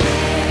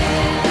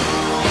again,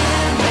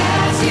 and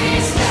as he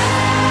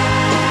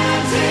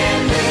stands in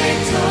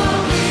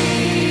victory,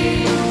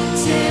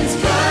 since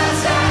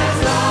Christ has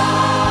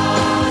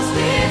lost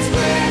its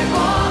grip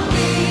on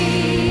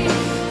me,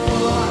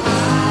 for I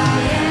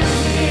am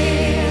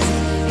his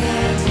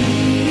and he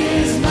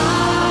is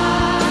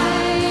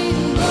mine,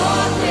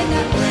 bought with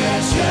the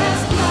precious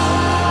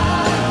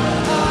blood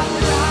of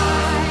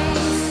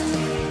Christ.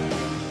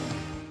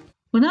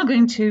 We're now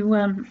going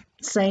to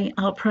say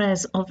our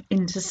prayers of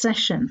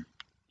intercession.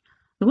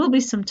 There will be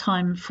some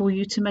time for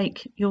you to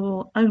make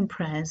your own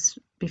prayers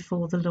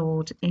before the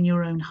Lord in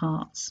your own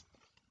hearts.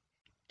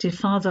 Dear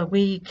Father,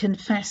 we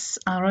confess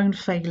our own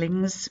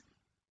failings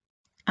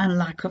and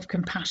lack of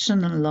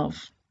compassion and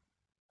love.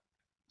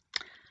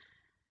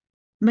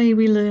 May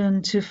we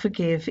learn to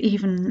forgive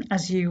even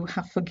as you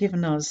have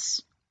forgiven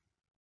us,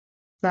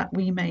 that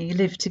we may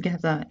live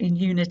together in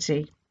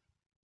unity.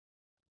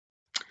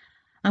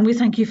 And we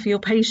thank you for your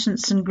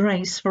patience and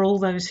grace for all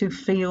those who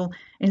feel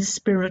in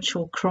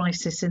spiritual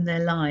crisis in their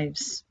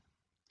lives.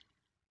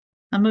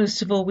 And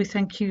most of all, we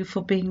thank you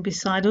for being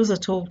beside us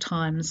at all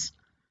times,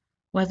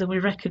 whether we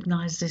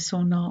recognise this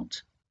or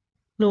not.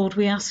 Lord,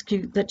 we ask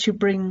you that you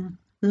bring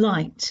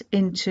light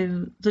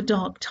into the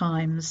dark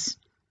times.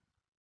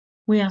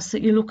 We ask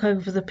that you look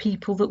over the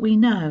people that we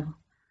know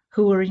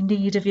who are in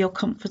need of your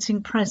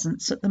comforting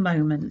presence at the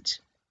moment.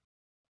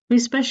 We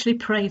especially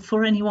pray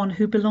for anyone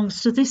who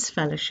belongs to this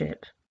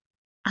fellowship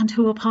and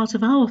who are part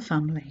of our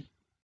family.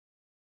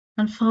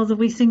 And Father,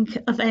 we think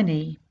of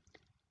any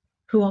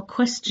who are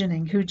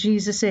questioning who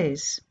Jesus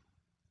is,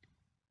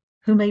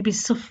 who may be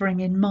suffering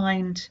in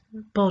mind,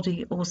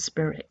 body or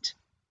spirit.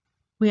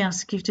 We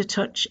ask you to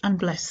touch and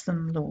bless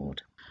them,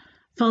 Lord.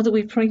 Father,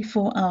 we pray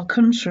for our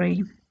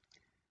country.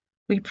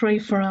 We pray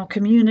for our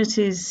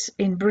communities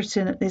in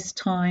Britain at this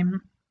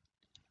time,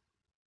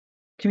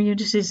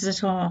 communities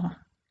that are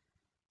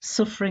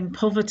suffering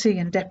poverty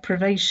and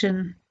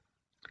deprivation,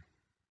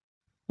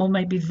 or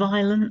maybe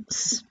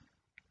violence,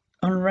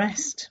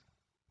 unrest.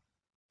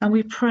 And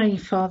we pray,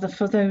 Father,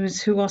 for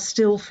those who are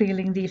still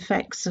feeling the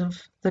effects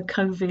of the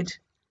COVID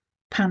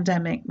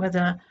pandemic,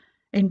 whether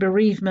in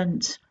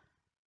bereavement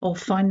or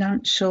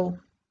financial,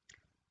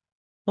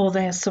 or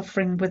they are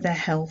suffering with their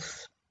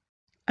health.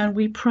 And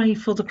we pray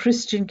for the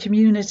Christian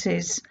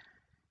communities,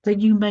 that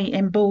you may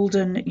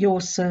embolden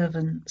your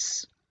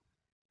servants.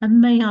 And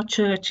may our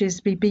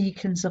churches be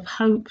beacons of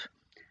hope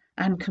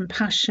and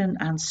compassion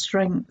and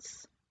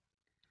strength,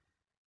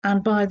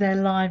 and by their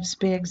lives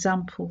be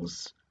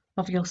examples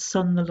of your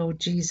Son, the Lord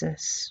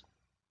Jesus,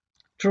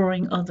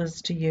 drawing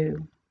others to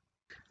you.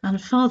 And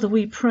Father,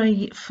 we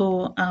pray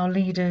for our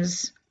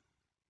leaders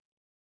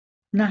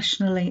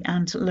nationally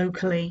and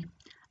locally,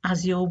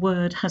 as your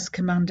word has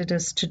commanded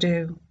us to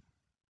do.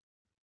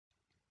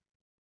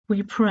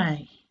 We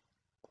pray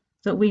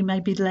that we may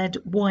be led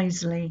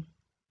wisely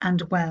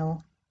and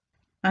well.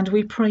 And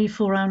we pray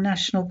for our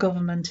national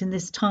government in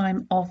this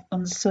time of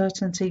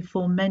uncertainty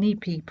for many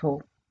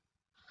people.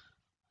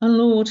 Our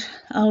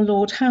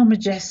Lord, how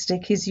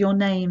majestic is your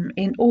name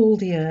in all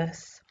the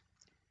earth.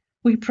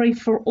 We pray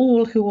for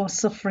all who are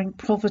suffering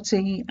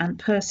poverty and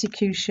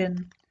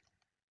persecution,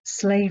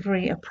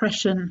 slavery,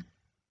 oppression,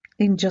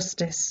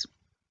 injustice,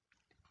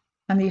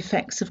 and the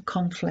effects of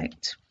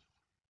conflict.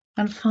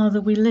 And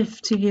Father, we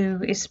lift to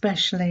you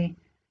especially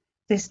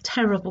this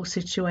terrible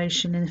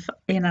situation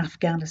in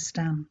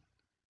Afghanistan.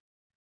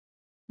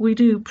 We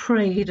do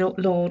pray,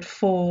 Lord,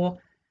 for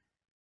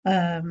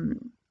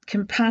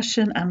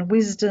compassion and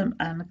wisdom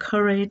and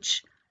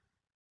courage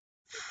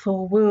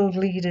for world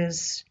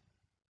leaders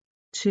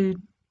to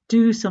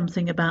do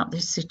something about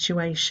this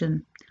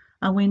situation.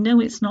 And we know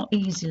it's not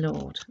easy,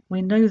 Lord.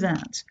 We know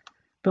that.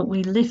 But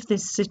we lift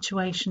this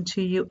situation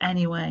to you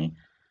anyway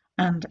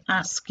and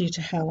ask you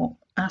to help.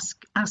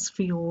 Ask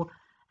for your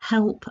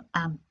help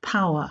and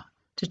power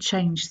to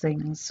change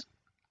things.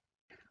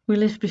 We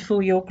lift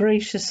before your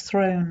gracious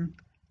throne,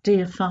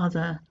 dear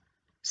Father,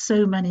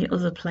 so many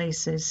other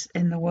places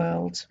in the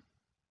world.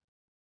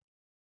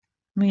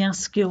 We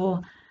ask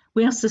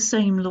the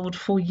same, Lord,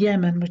 for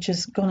Yemen, which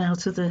has gone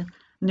out of the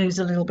news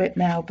a little bit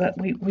now, but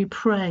we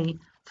pray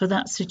for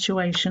that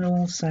situation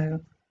also.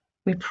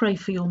 We pray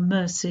for your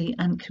mercy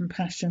and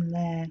compassion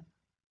there.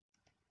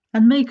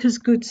 And make us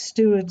good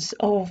stewards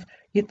of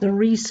the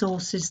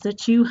resources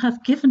that you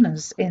have given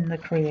us in the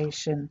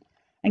creation,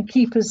 and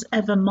keep us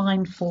ever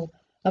mindful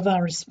of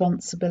our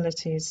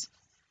responsibilities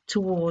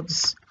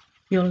towards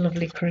your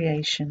lovely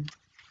creation.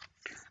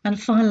 And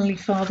finally,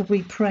 Father,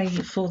 we pray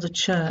for the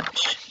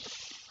church,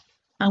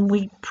 and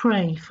we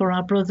pray for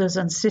our brothers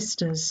and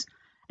sisters,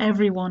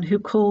 everyone who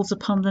calls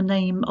upon the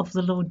name of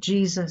the Lord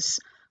Jesus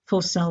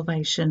for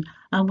salvation.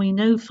 And we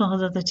know,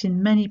 Father, that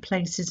in many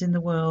places in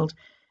the world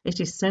it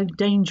is so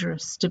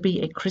dangerous to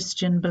be a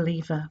Christian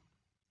believer.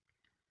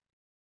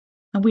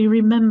 And we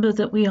remember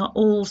that we are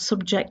all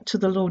subject to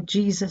the Lord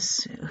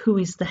Jesus, who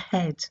is the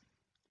head.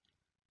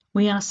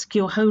 We ask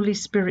your Holy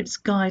Spirit's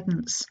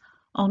guidance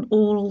on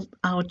all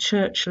our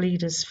church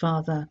leaders,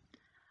 Father,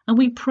 and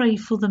we pray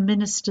for the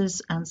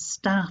ministers and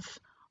staff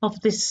of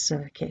this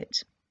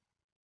circuit.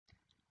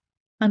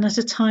 And at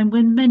a time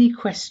when many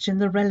question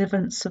the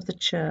relevance of the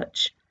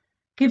church,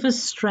 give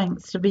us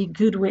strength to be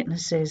good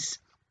witnesses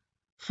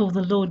for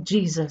the Lord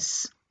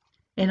Jesus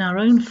in our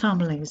own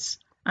families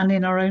and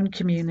in our own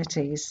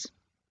communities.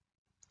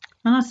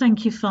 And I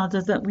thank you,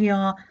 Father, that we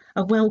are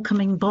a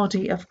welcoming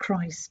body of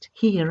Christ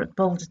here at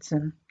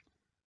Balderton.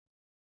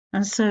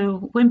 And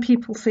so when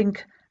people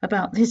think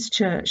about this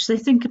church, they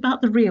think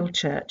about the real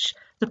church,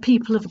 the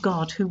people of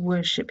God who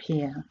worship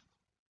here.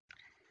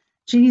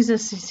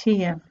 Jesus is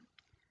here,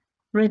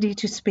 ready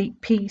to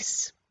speak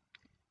peace,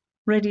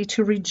 ready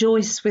to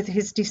rejoice with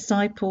his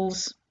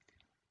disciples,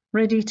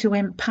 ready to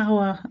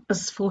empower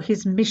us for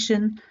his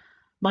mission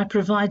by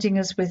providing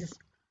us with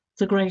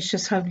the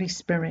gracious Holy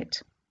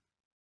Spirit.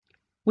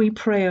 We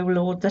pray, O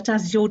Lord, that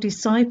as your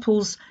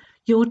disciples,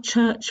 your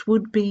church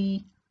would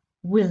be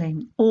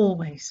willing,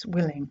 always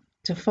willing,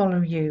 to follow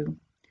you,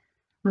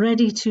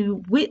 ready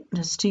to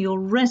witness to your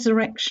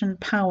resurrection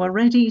power,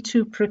 ready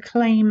to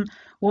proclaim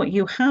what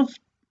you have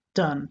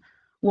done,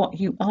 what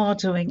you are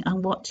doing,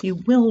 and what you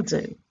will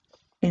do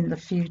in the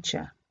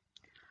future.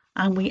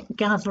 And we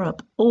gather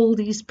up all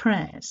these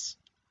prayers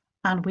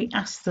and we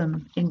ask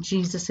them in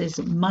Jesus'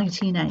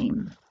 mighty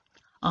name.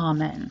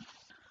 Amen.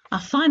 Our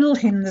final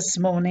hymn this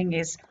morning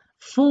is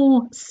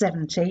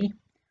 470,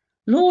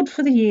 Lord,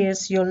 for the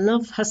years your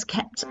love has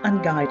kept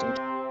and guided.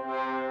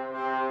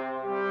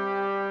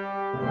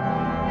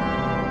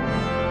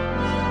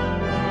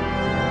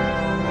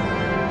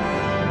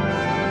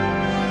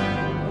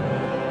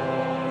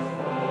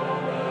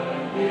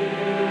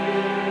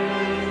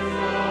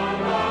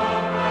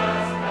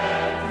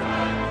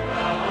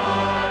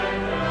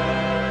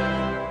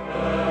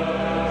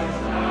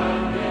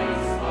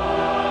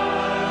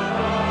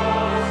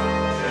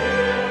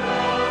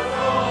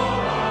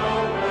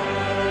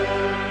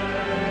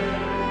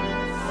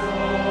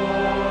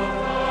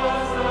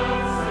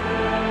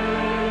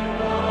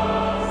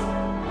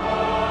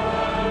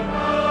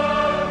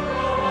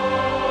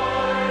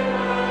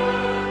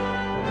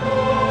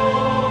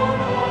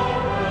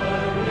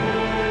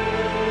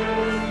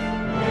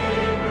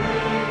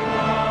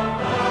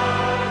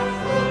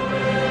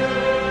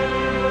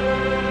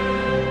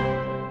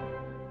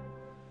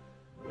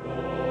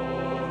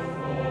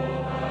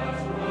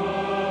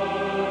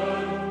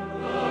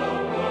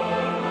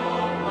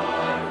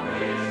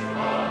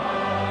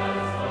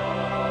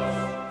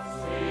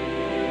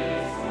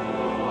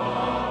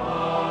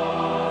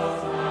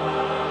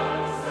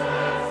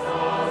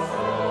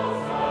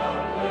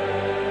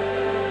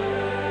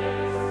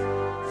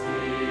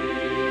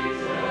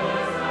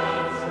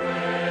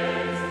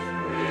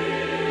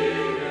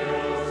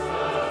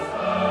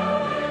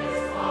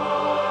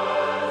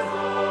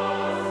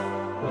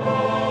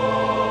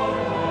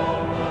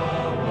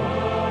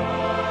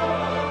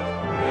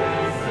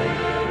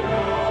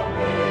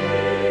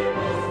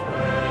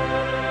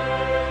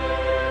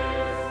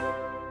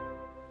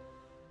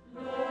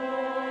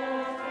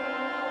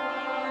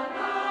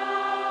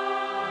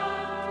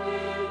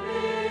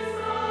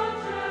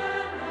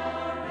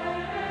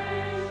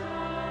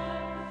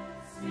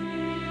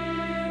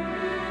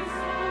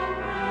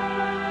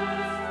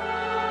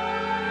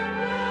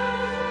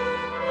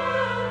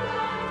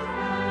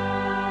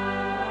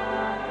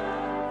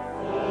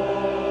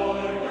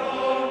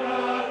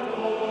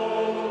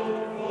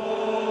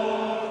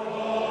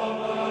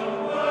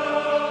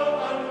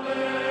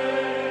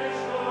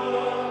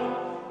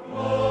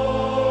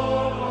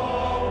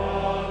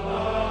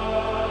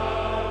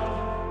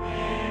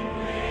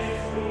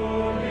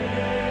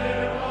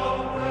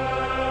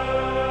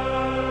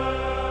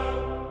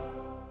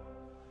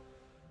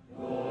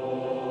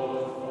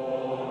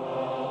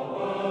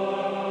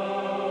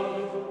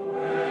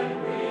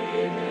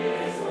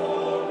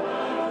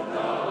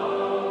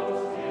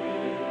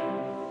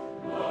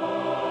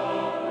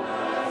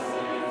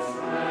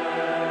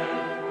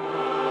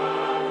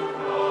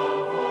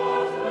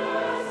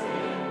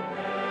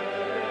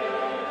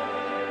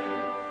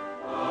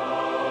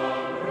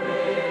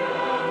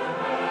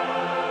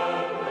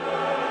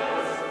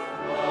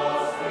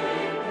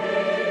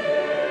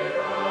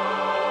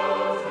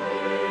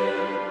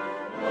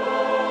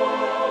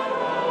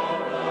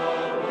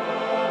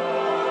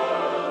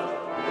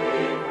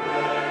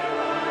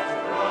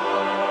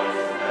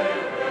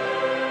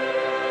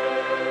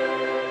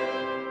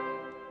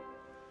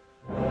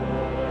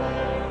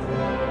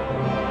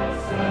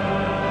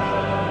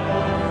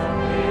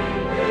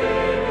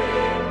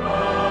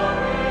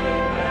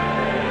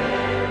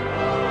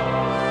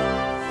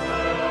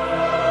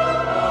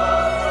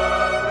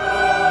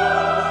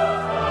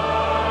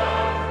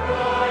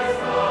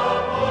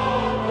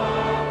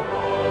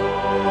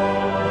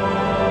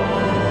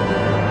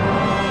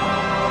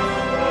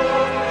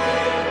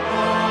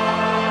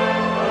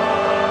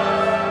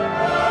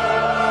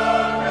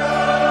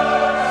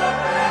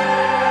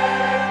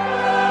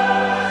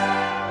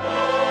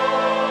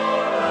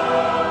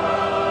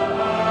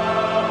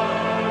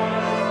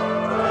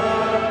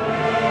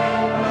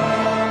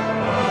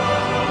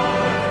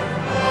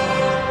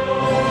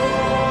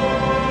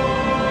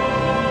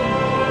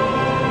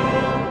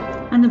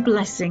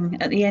 blessing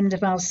at the end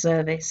of our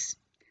service.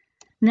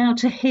 Now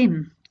to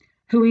him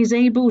who is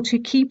able to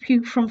keep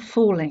you from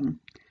falling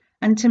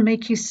and to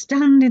make you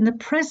stand in the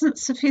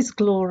presence of his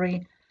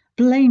glory,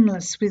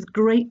 blameless with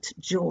great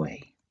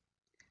joy.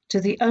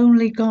 To the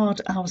only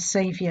God, our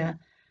Saviour,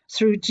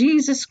 through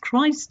Jesus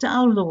Christ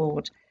our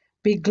Lord,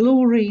 be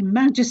glory,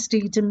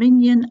 majesty,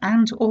 dominion,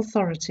 and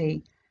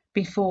authority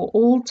before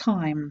all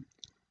time,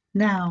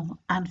 now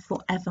and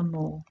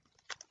forevermore.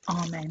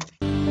 Amen.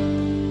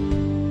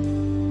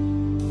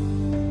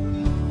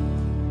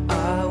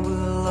 I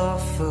will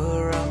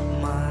offer up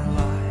my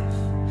life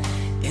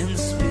in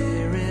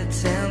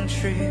spirit and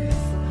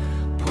truth,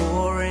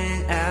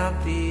 pouring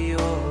out the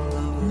oil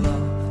of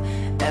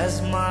love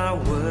as my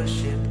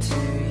worship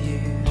to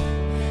you.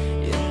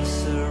 In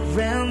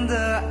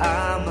surrender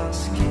I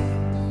must give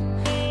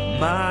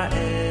my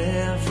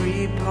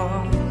every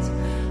part.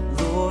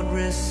 Lord,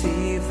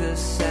 receive the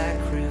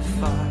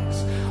sacrifice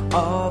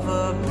of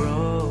a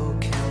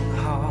broken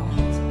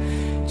heart.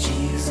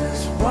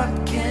 Jesus, what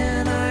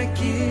can I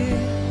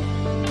give?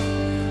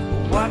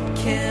 What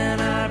can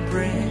I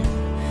bring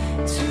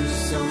to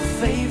so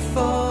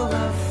faithful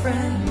a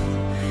friend,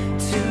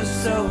 to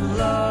so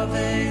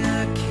loving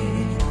a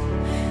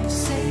King?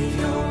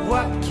 Savior,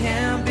 what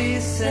can be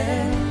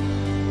said?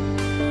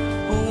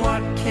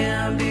 What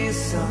can be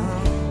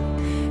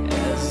sung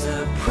as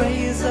a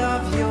praise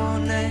of your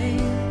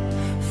name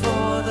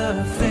for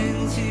the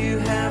things you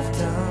have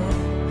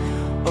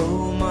done?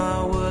 Oh,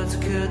 my words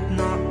could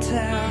not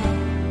tell,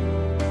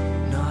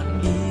 not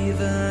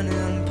even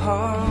in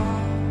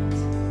part,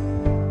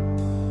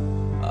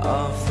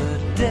 of the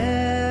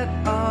debt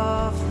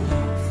of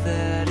love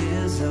that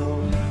is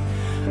owed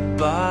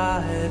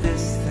by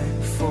this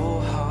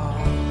thankful heart.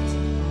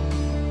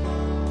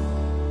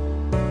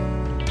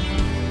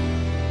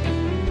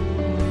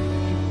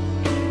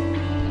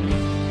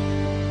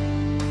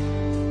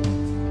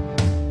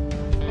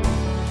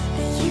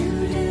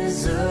 You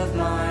deserve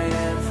my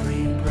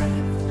every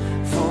breath,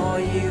 for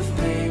you've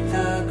paid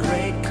the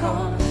great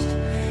cost,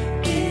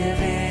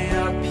 giving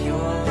up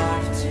your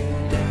life to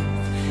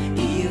death,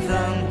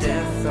 even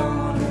death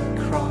on a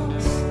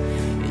cross.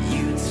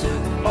 You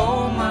took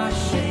all my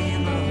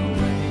shame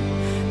away,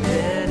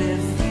 that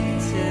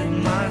defeated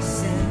my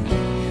sin.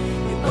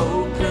 You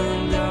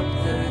opened up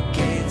the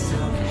gates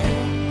of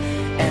hell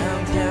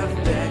and have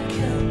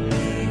beckoned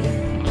me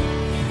in.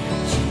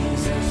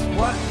 Jesus,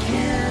 what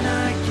can I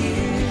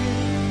give?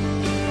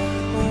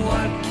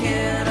 What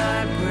can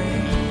I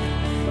bring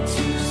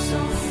to so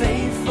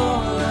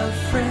faithful a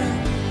friend,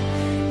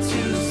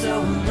 to so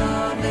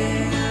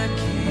loving a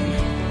King?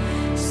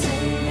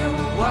 Savior,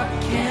 what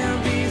can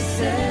be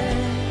said?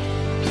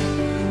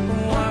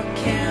 What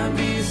can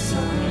be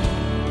sung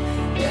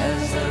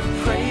as the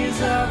praise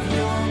of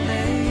your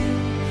name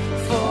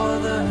for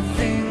the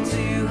things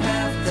you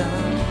have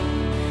done?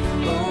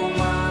 Oh,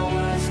 my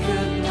words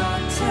could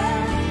not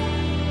tell,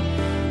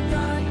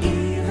 not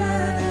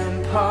even in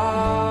part,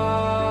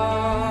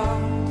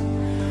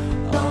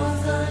 of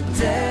the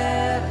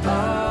debt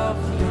of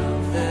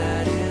love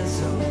that is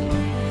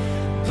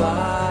owed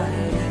by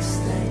this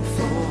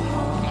thankful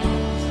heart.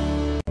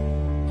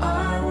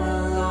 I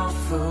will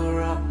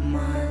offer up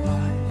my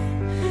life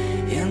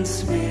in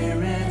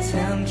spirit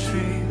and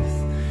truth,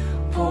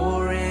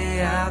 pouring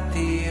out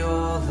the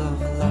oil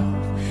of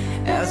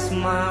love as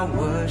my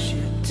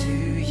worship to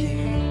you.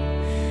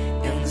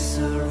 In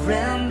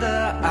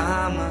surrender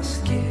I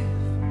must give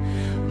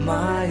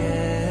my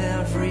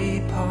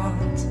every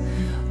part.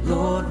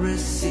 Lord,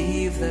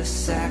 receive the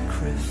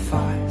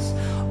sacrifice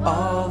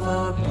of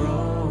a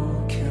broken